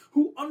person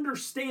who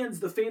understands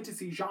the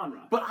fantasy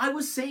genre. But I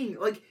was saying,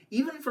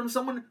 even from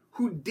someone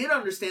who did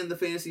understand the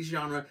fantasy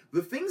genre,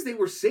 the things they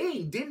were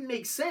saying didn't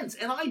make sense,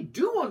 and I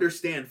do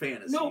understand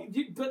fantasy. No,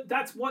 but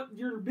that's what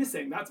you're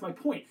missing. That's my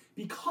point.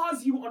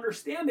 Because you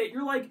understand it,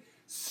 you're like,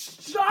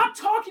 stop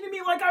talking to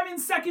me like I'm in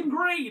second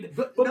grade.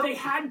 But they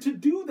had to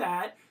do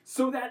that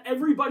so that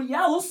everybody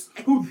else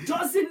who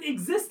doesn't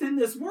exist in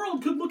this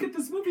world could look at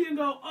this movie and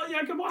go, oh yeah,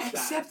 I can watch that.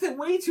 Except that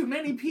way too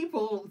many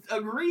people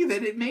agree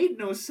that it made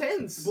no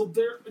sense. Well,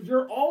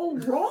 you're all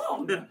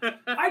wrong.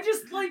 I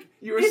just,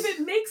 if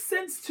it makes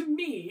sense to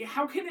me,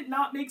 how can it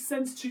not make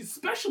sense to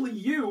especially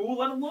you,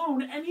 let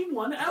alone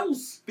anyone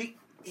else?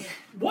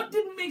 What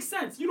didn't make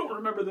sense? You don't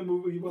remember the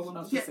movie well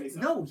enough to say so.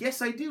 No,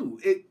 yes I do.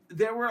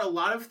 There were a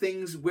lot of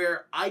things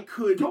where I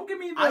could... Don't give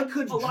me a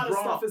lot of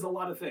stuff is a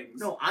lot of things.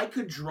 No, I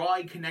could draw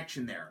a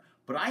connection there.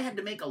 But I had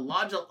to make a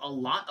lot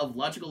of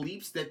logical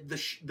leaps that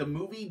the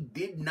movie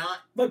did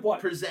not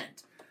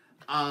present.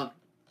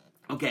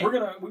 Okay.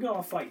 We're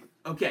gonna fight.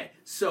 Okay,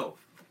 so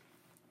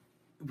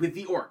with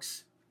the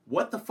orcs,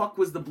 what the fuck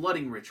was the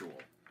blooding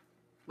ritual?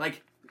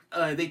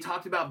 They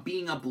talked about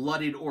being a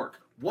blooded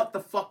orc. What the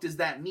fuck does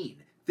that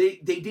mean? They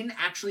didn't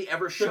actually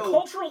ever show... The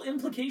cultural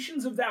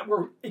implications of that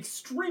were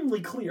extremely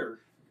clear.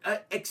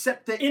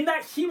 except that in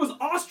that he was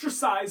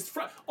ostracized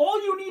from.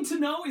 All you need to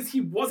know is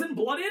he wasn't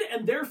blooded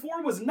and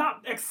therefore was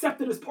not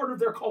accepted as part of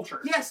their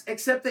culture. yes,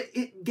 except that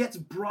it gets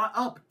brought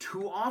up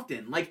too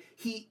often. Like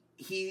he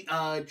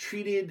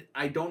treated,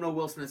 I don't know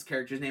Will Smith's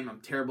character's name.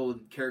 I'm terrible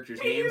with characters'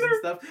 names and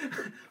stuff.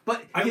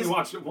 But I only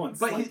watched it once.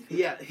 But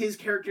his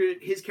character,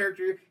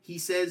 he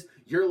says,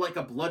 "You're like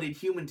a blooded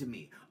human to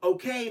me."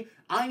 Okay,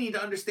 I need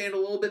to understand a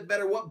little bit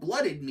better what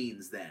blooded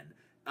means then.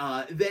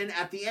 Then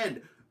at the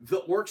end,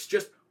 the orcs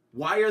just.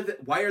 Why are the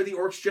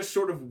orcs just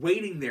sort of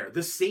waiting there?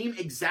 The same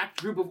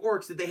exact group of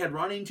orcs that they had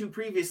run into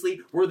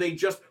previously, were they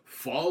just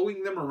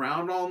following them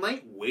around all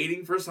night,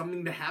 waiting for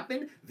something to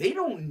happen? They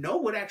don't know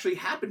what actually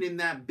happened in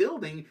that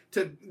building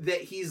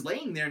that he's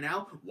laying there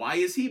now. Why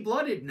is he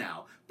blooded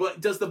now? But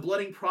does the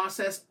blooding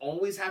process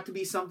always have to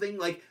be something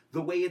like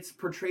the way it's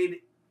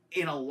portrayed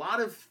in a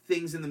lot of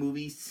things in the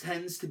movie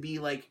tends to be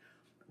like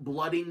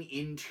blooding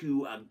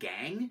into a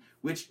gang,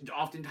 which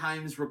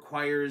oftentimes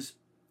requires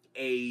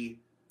a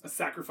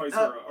sacrifice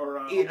or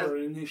an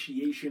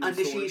initiation.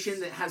 Initiation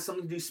that has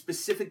something to do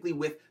specifically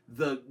with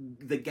the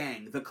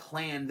gang, the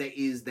clan that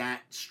is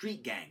that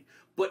street gang.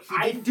 But he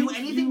didn't do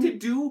anything to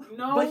do.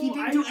 No, but he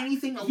didn't do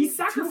anything. He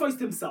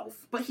sacrificed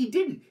himself. But he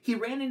didn't. He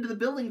ran into the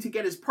building to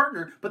get his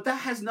partner. But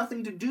that has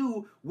nothing to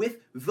do with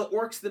the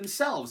orcs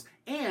themselves.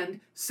 And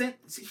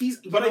since he's,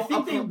 but I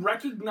think they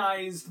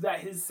recognized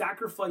that his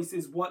sacrifice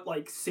is what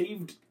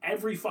saved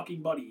every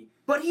fucking buddy.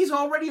 But he's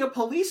already a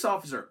police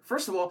officer.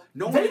 First of all,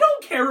 they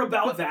don't care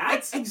about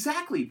that.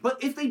 Exactly.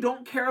 But if they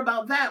don't care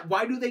about that,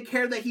 why do they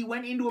care that he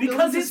went into a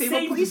because building to save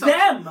a police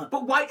them. officer?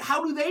 But why?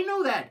 How do they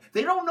know that?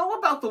 They don't know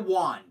about the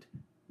wand.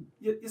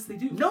 Yes, they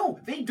do. No,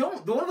 they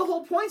don't. One of the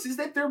whole points is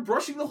that they're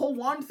brushing the whole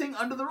wand thing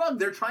under the rug.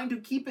 They're trying to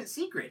keep it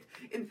secret.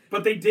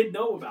 But they did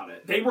know about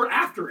it. They were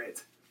after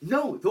it.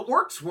 No, the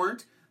orcs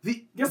weren't.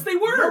 Yes, they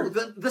were. No,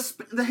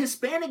 the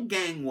Hispanic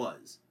gang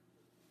was.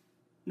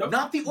 No,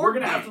 not the orc. We're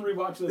gonna have to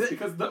rewatch this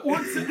because the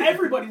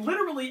orcs,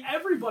 literally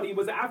everybody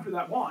was after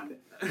that wand.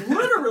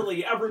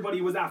 Literally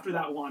everybody was after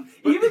that wand.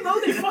 Even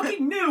though they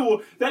fucking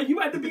knew that you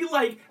had to be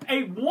like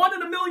a 1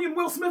 in a million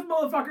Will Smith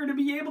motherfucker to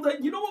be able to.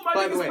 You know what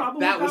my biggest problem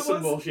with that was? That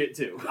was some bullshit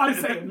too. I'm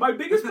saying my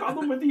biggest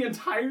problem with the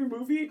entire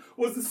movie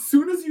was as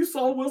soon as you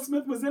saw Will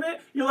Smith was in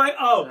it, you're like,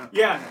 oh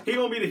yeah, he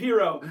gonna be the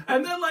hero.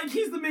 And then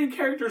he's the main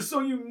character,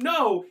 so you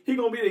know he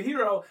gonna be the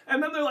hero.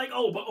 And then they're like,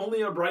 oh, but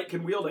only a bright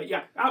can wield it.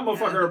 Yeah, that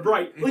motherfucker a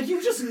bright.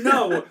 You just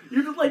know.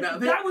 You're just like,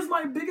 that was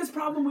my biggest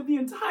problem with the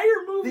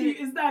entire movie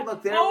is that,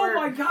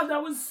 my god,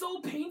 that was so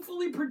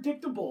painfully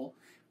predictable.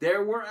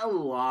 There were a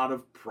lot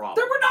of problems.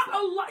 There were not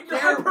a lot. Your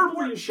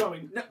hyperbole is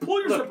showing.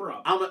 Pull your zipper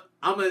up.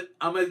 I'm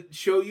gonna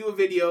show you a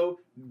video.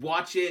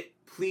 Watch it.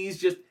 Please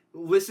just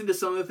listen to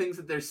some of the things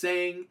that they're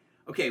saying.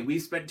 Okay, we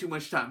spent too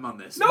much time on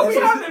this. No, we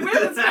haven't. We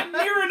haven't spent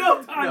near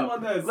enough time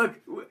on this. Look,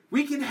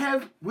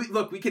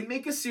 we can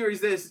make a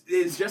series that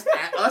is just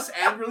us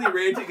angrily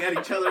ranting at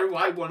each other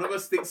why one of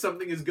us thinks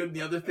something is good and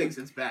the other thinks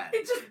it's bad.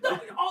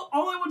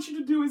 All I want you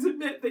to do is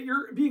admit that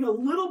you're being a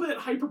little bit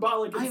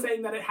hyperbolic and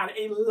saying that it had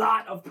a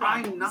lot of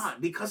problems. I'm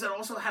not, because it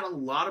also had a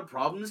lot of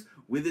problems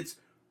with its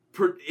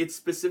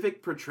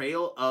specific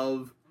portrayal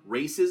of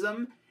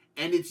racism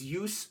and its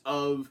use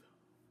of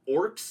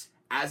orcs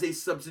as a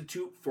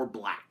substitute for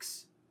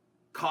blacks.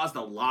 Caused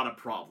a lot of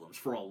problems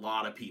for a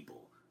lot of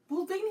people.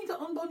 Well, they need to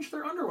unbunch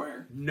their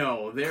underwear.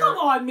 No, come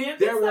on, man.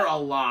 There were a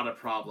lot of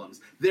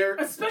problems.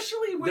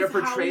 Especially with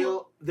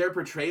their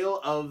portrayal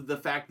of the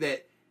fact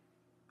that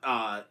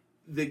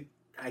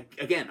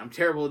again, I'm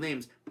terrible with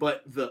names,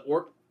 but the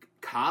orc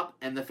cop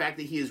and the fact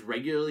that he is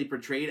regularly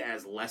portrayed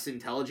as less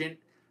intelligent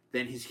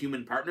than his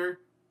human partner.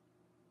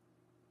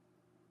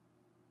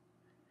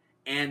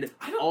 And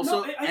I think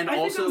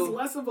it was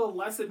less of a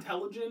less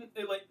intelligent,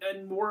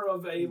 and more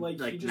of a he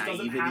just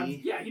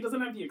naivety. he doesn't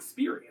have the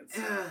experience.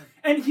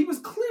 And he was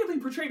clearly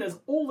portrayed as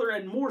older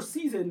and more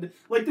seasoned.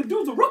 Like the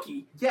dude's a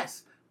rookie.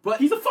 Yes, but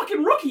he's a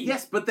fucking rookie.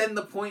 Yes, but then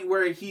the point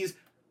where he's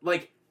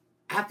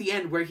at the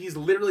end where he's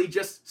literally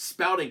just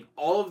spouting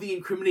all of the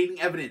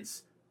incriminating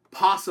evidence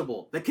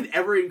possible that could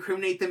ever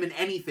incriminate them in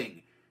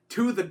anything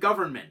to the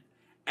government,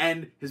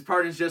 and his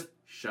partner's just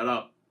shut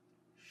up.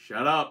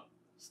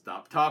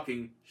 Stop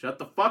talking. Shut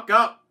the fuck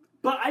up.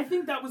 But I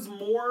think that was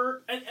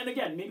more, and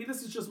again, maybe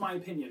this is just my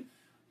opinion.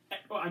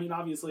 Well, I mean,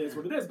 obviously that's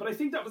what it is, but I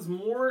think that was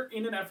more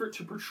in an effort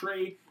to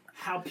portray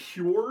how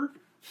pure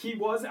he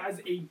was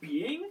as a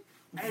being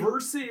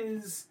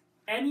versus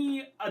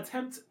any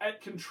attempt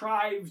at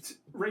contrived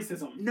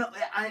racism. No,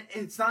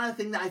 it's not a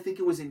thing that I think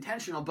it was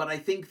intentional, but I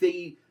think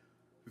they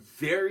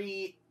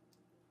very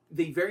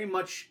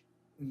much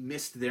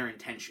missed their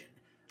intention.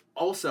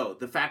 Also,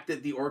 the fact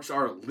that the orcs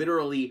are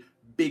literally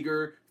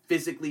bigger,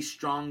 physically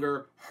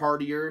stronger,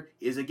 hardier,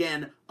 is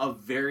again a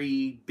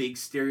very big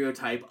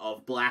stereotype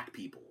of black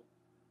people.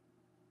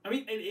 I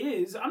mean, it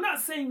is. I'm not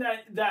saying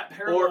that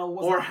parallel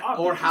wasn't obvious.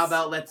 Or how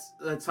about let's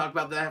talk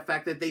about the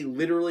fact that they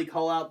literally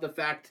call out the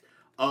fact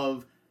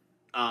of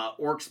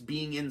orcs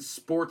being in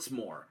sports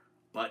more,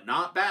 but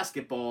not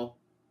basketball.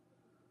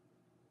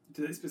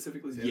 Do they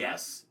specifically say that?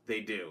 Yes, they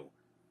do.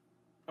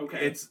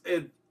 Okay.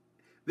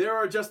 There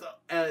are just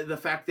the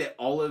fact that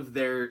all of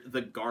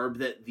the garb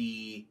that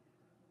the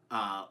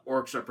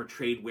orcs are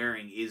portrayed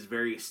wearing is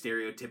very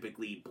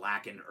stereotypically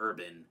black and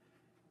urban.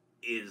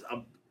 Is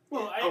a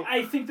Well,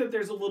 I think that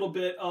there's a little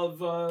bit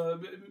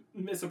of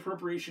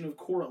misappropriation of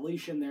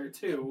correlation there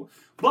too,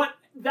 but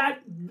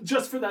that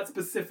just for that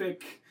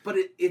specific but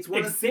it's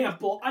one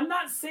example. I'm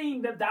not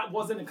saying that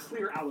wasn't a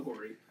clear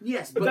allegory.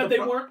 Yes, but that they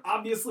weren't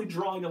obviously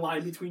drawing a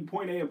line between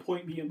point A and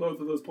point B, and both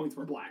of those points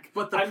were black.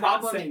 But I'm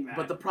not saying that.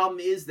 But the problem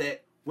is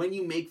that when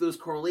you make those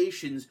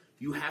correlations,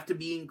 you have to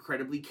be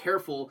incredibly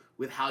careful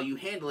with how you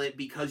handle it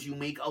because you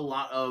make a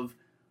lot of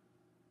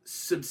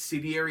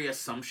subsidiary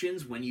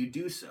assumptions when you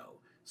do so.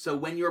 So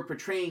when you're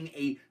portraying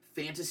a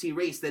fantasy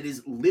race that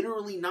is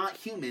literally not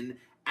human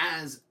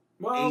as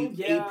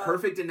a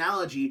perfect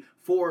analogy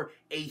for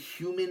a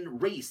human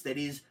race that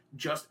is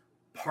just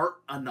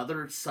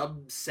another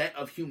subset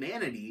of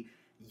humanity,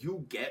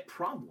 you get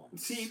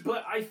problems. See,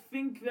 but I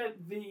think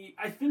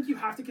you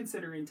have to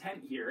consider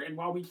intent here, and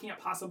while we can't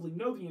possibly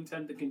know the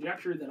intent, the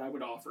conjecture that I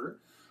would offer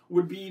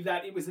would be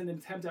that it was an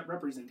attempt at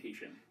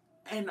representation.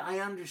 And I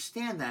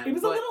understand that. It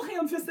was a little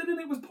ham-fisted and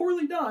it was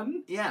poorly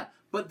done. Yeah,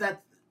 but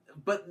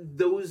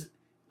those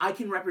I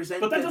can represent.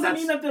 But that doesn't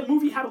mean that the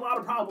movie had a lot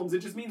of problems. It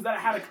just means that it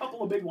had a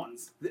couple of big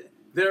ones.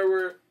 There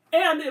were,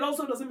 and it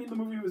also doesn't mean the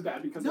movie was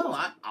bad because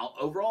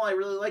overall I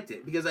really liked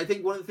it because I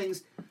think one of the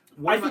things.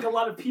 I think a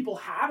lot of people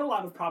had a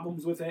lot of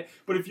problems with it,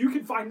 but if you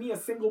can find me a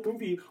single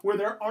movie where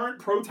there aren't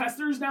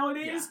protesters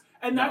nowadays,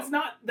 and that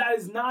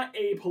is not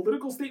a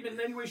political statement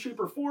in any way, shape,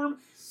 or form.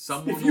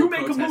 If you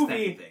make a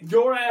movie,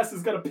 your ass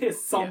is gonna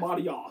piss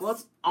somebody off.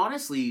 Well,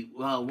 honestly,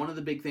 one of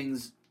the big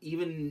things,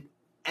 even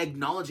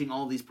acknowledging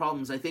all these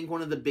problems, I think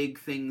one of the big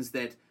things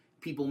that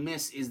people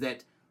miss is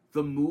that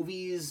the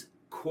movie's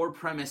core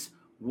premise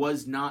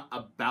was not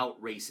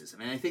about racism.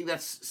 And I think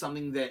that's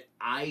something that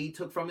I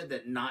took from it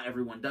that not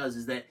everyone does,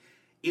 is that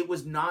it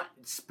was not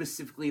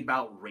specifically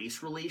about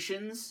race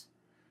relations.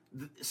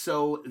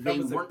 So they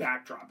weren't a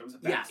backdrop. It was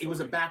a it was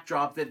a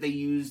backdrop that they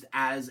used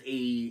as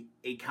a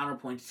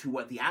counterpoint to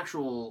what the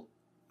actual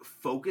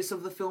focus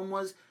of the film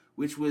was,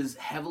 which was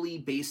heavily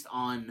based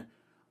on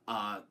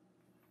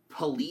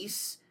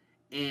police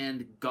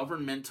and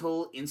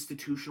governmental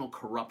institutional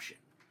corruption.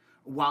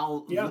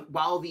 While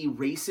the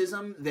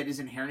racism that is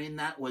inherent in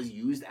that was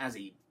used as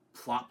a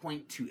plot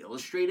point to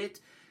illustrate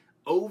it,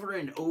 over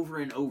and over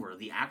and over,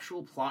 the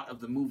actual plot of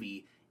the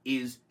movie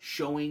is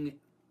showing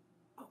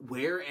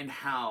where and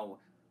how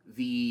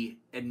the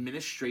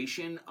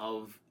administration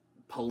of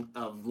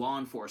law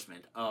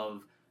enforcement,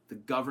 of the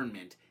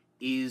government,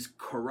 is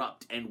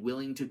corrupt and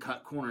willing to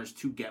cut corners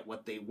to get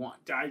what they want.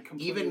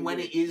 Even when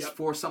it is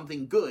for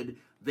something good,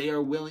 they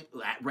are willing.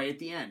 Right at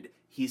the end,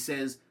 he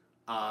says,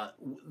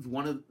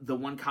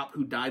 one cop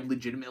who died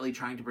legitimately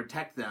trying to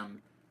protect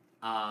them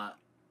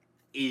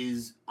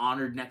is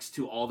honored next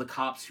to all the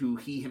cops who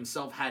he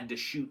himself had to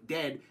shoot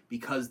dead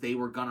because they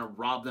were gonna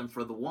rob them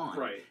for the wand.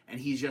 Right. And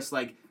he's just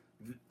like,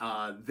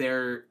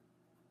 they're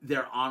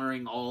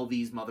honoring all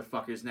these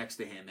motherfuckers next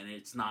to him, and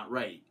it's not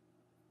right.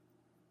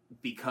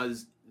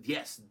 Because,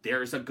 yes,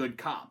 there's a good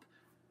cop,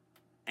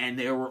 and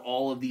there were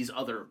all of these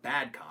other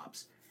bad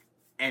cops,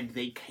 and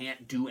they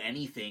can't do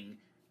anything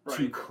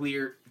to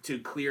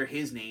clear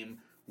his name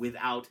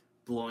without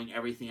blowing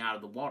everything out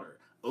of the water.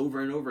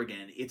 Over and over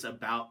again, it's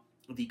about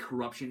the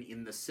corruption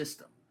in the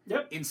system.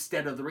 Yep.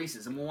 Instead of the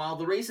racism. While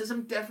the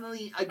racism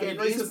definitely, again,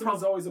 racism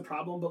is always a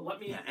problem, but let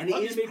me it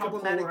is make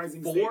problematic a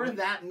polarizing for statement.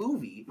 that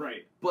movie.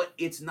 Right. But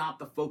it's not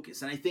the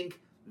focus. And I think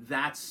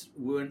that's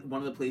one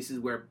of the places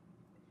where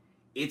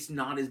it's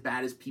not as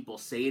bad as people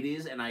say it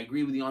is, and I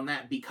agree with you on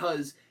that,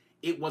 because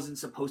it wasn't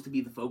supposed to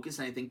be the focus,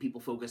 and I think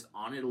people focused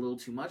on it a little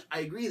too much.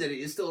 I agree that it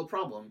is still a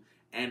problem,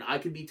 and I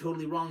could be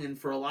totally wrong, and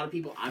for a lot of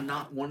people, I'm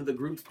not one of the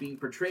groups being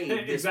portrayed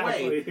this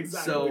way.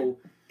 Exactly. So,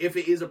 if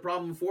it is a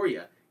problem for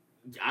you,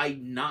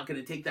 I'm not going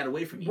to take that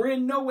away from you. We're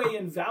in no way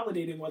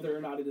invalidating whether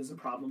or not it is a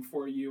problem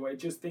for you. I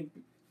just think,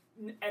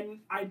 and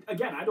I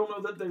don't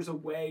know that there's a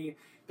way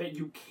that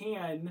you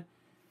can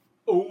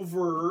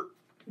overblow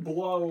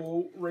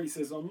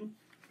racism,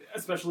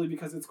 especially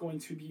because it's going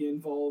to be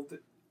involved,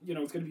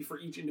 it's going to be for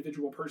each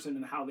individual person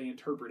and how they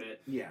interpret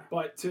it. Yeah.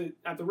 But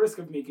at the risk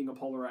of making a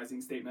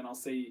polarizing statement, I'll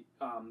say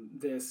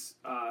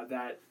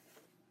that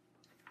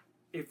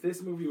if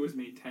this movie was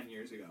made 10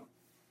 years ago,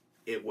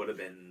 it wouldn't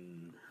have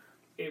been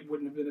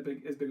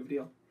as big of a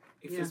deal.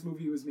 If this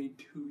movie was made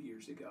 2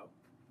 years ago,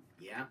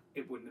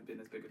 it wouldn't have been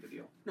as big of a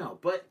deal. No,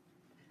 but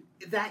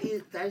that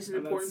is an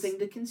important thing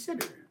to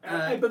consider.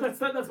 But that's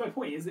my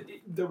point. Is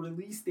the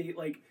release date?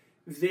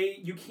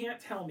 You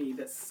can't tell me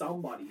that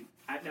somebody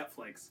at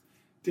Netflix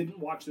didn't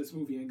watch this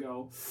movie and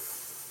go,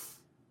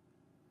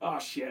 "Oh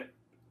shit."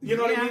 You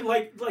know what I mean?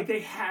 Like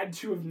they had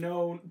to have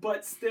known,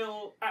 but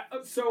still.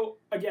 So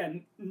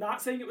again,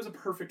 not saying it was a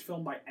perfect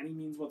film by any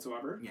means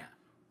whatsoever. Yeah.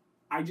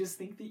 I just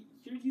think that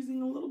you're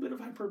using a little bit of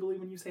hyperbole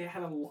when you say it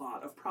had a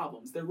lot of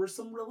problems. There were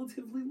some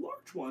relatively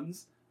large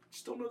ones. I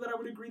just don't know that I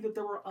would agree that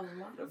there were a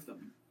lot of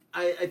them.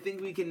 I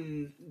think we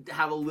can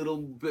have a little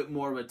bit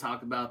more of a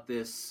talk about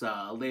this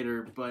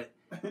later, but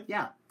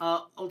yeah,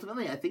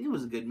 ultimately, I think it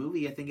was a good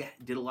movie. I think it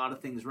did a lot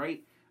of things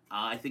right.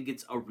 I think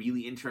it's a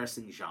really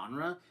interesting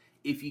genre.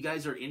 If you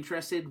guys are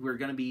interested, we're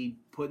going to be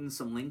putting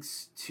some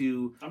links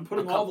to... I'm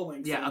putting all the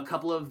links Yeah, in. a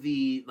couple of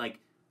the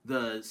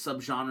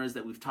subgenres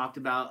that we've talked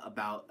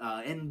about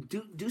and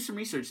do some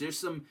research. There's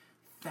some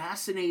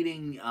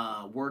fascinating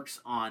works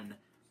on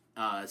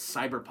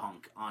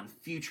cyberpunk, on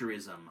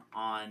futurism,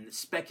 on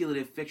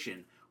speculative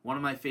fiction. One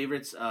of my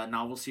favorites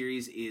novel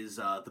series is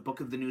The Book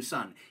of the New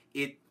Sun.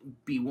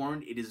 Be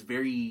warned, it is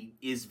very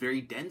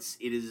dense.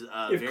 It is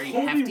very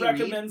hefty. If Colby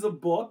recommends a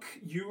book,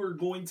 you are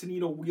going to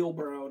need a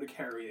wheelbarrow to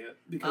carry it,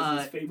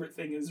 because his favorite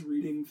thing is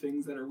reading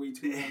things that are way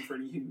too long for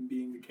any human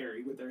being to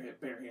carry with their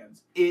bare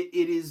hands. It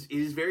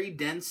is very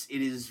dense.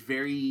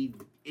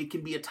 It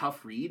can be a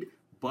tough read,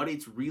 but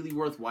it's really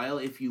worthwhile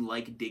if you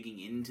like digging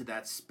into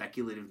that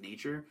speculative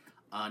nature.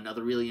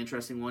 Another really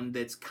interesting one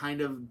that's kind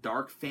of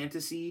dark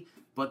fantasy,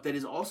 but that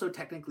is also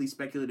technically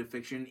speculative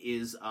fiction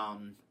is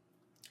the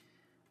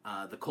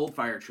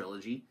Coldfire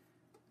trilogy.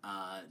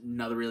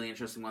 Another really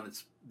interesting one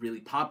that's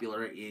really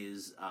popular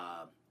is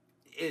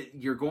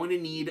you're going to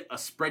need a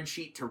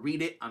spreadsheet to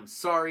read it. I'm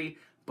sorry,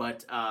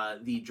 but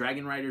the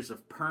Dragon Riders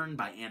of Pern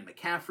by Anne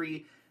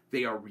McCaffrey.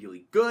 They are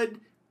really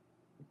good.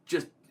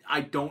 Just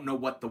I don't know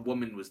what the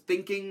woman was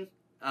thinking.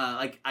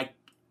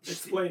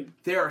 Explain.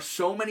 There are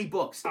so many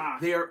books.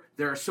 There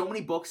are so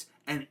many books,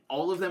 and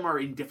all of them are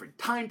in different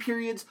time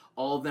periods.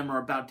 All of them are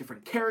about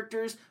different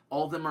characters.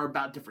 All of them are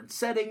about different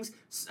settings.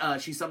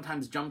 She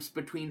sometimes jumps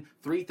between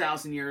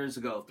 3,000 years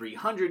ago,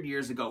 300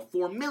 years ago,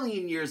 4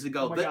 million years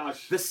ago. Oh my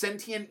gosh. The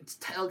sentient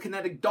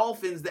telekinetic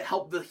dolphins that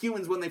helped the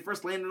humans when they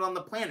first landed on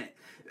the planet.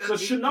 The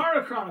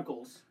Shannara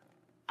Chronicles.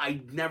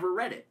 I never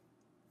read it.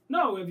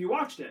 No, have you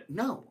watched it?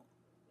 No.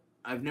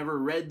 I've never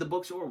read the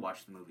books or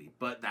watched the movie,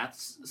 but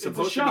that's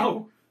supposed it's a show. to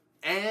be.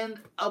 And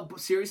a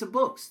series of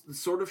books, The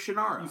Sword of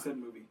Shannara. You said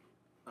movie.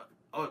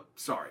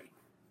 Sorry.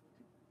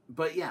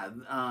 But yeah.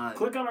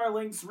 Click on our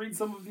links, read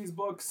some of these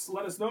books,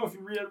 let us know if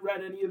you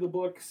read any of the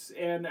books,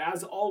 and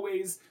as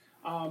always,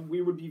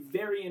 we would be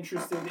very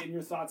interested in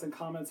your thoughts and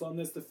comments on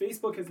this. The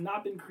Facebook has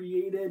not been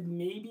created.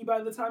 Maybe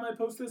by the time I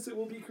post this, it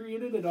will be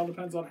created. It all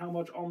depends on how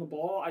much on the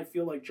ball I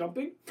feel like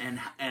jumping. And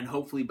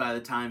hopefully by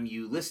the time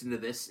you listen to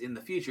this in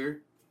the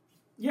future...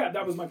 Yeah,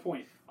 that was my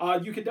point.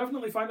 You can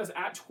definitely find us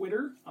at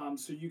Twitter,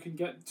 so you can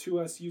get to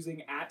us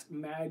using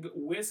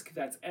 @MagWhisk.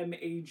 That's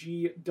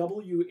MAGWHISK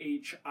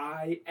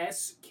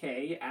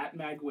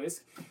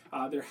 @MagWhisk.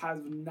 There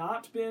has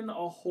not been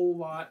a whole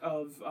lot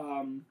of...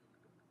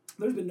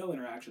 there's been no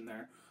interaction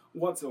there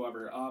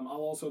whatsoever. I'll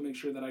also make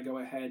sure that I go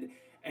ahead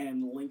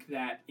and link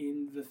that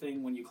in the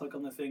thing when you click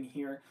on the thing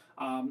here.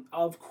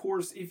 Of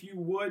course, if you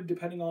would,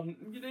 depending on...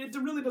 It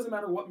really doesn't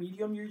matter what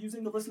medium you're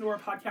using to listen to our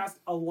podcast.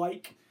 A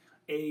like...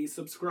 a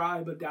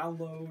subscribe, a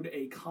download,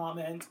 a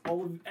comment,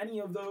 any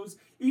of those,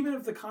 even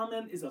if the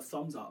comment is a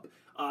thumbs up,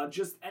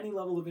 just any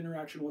level of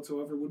interaction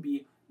whatsoever would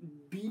be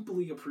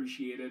deeply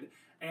appreciated.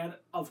 And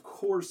of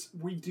course,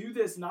 we do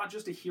this not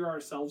just to hear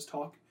ourselves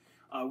talk.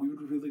 We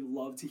would really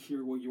love to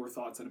hear what your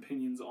thoughts and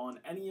opinions on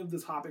any of the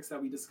topics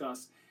that we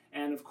discuss,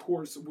 and of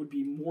course would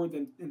be more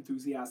than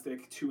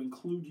enthusiastic to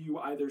include you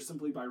either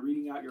simply by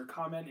reading out your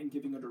comment and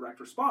giving a direct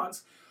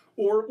response,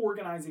 or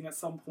organizing at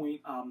some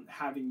point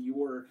having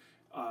your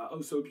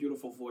oh so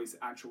beautiful voice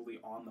actually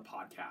on the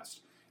podcast.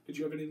 Did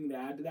you have anything to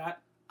add to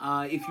that?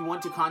 If you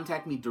want to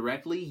contact me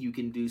directly, you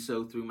can do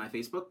so through my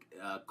Facebook,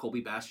 Colby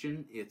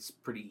Bastion. It's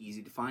pretty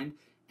easy to find.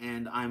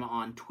 And I'm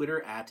on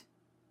Twitter at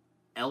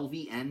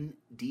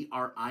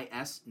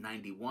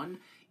LVNDRIS91.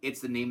 It's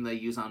the name that I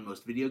use on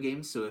most video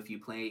games, so if you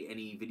play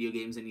any video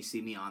games and you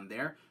see me on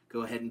there,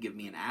 go ahead and give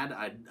me an ad.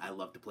 I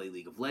love to play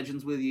League of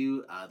Legends with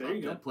you. I'd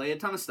love to play a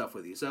ton of stuff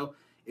with you. So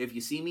if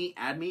you see me,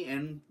 add me,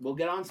 and we'll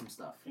get on some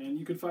stuff. And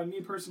you can find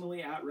me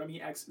personally at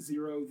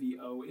RemyX0. The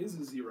O is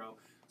a 0.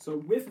 So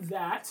with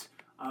that,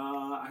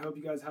 I hope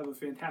you guys have a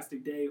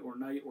fantastic day or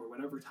night or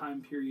whatever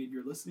time period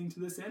you're listening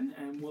to this in,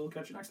 and we'll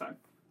catch you next time.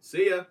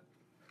 See ya!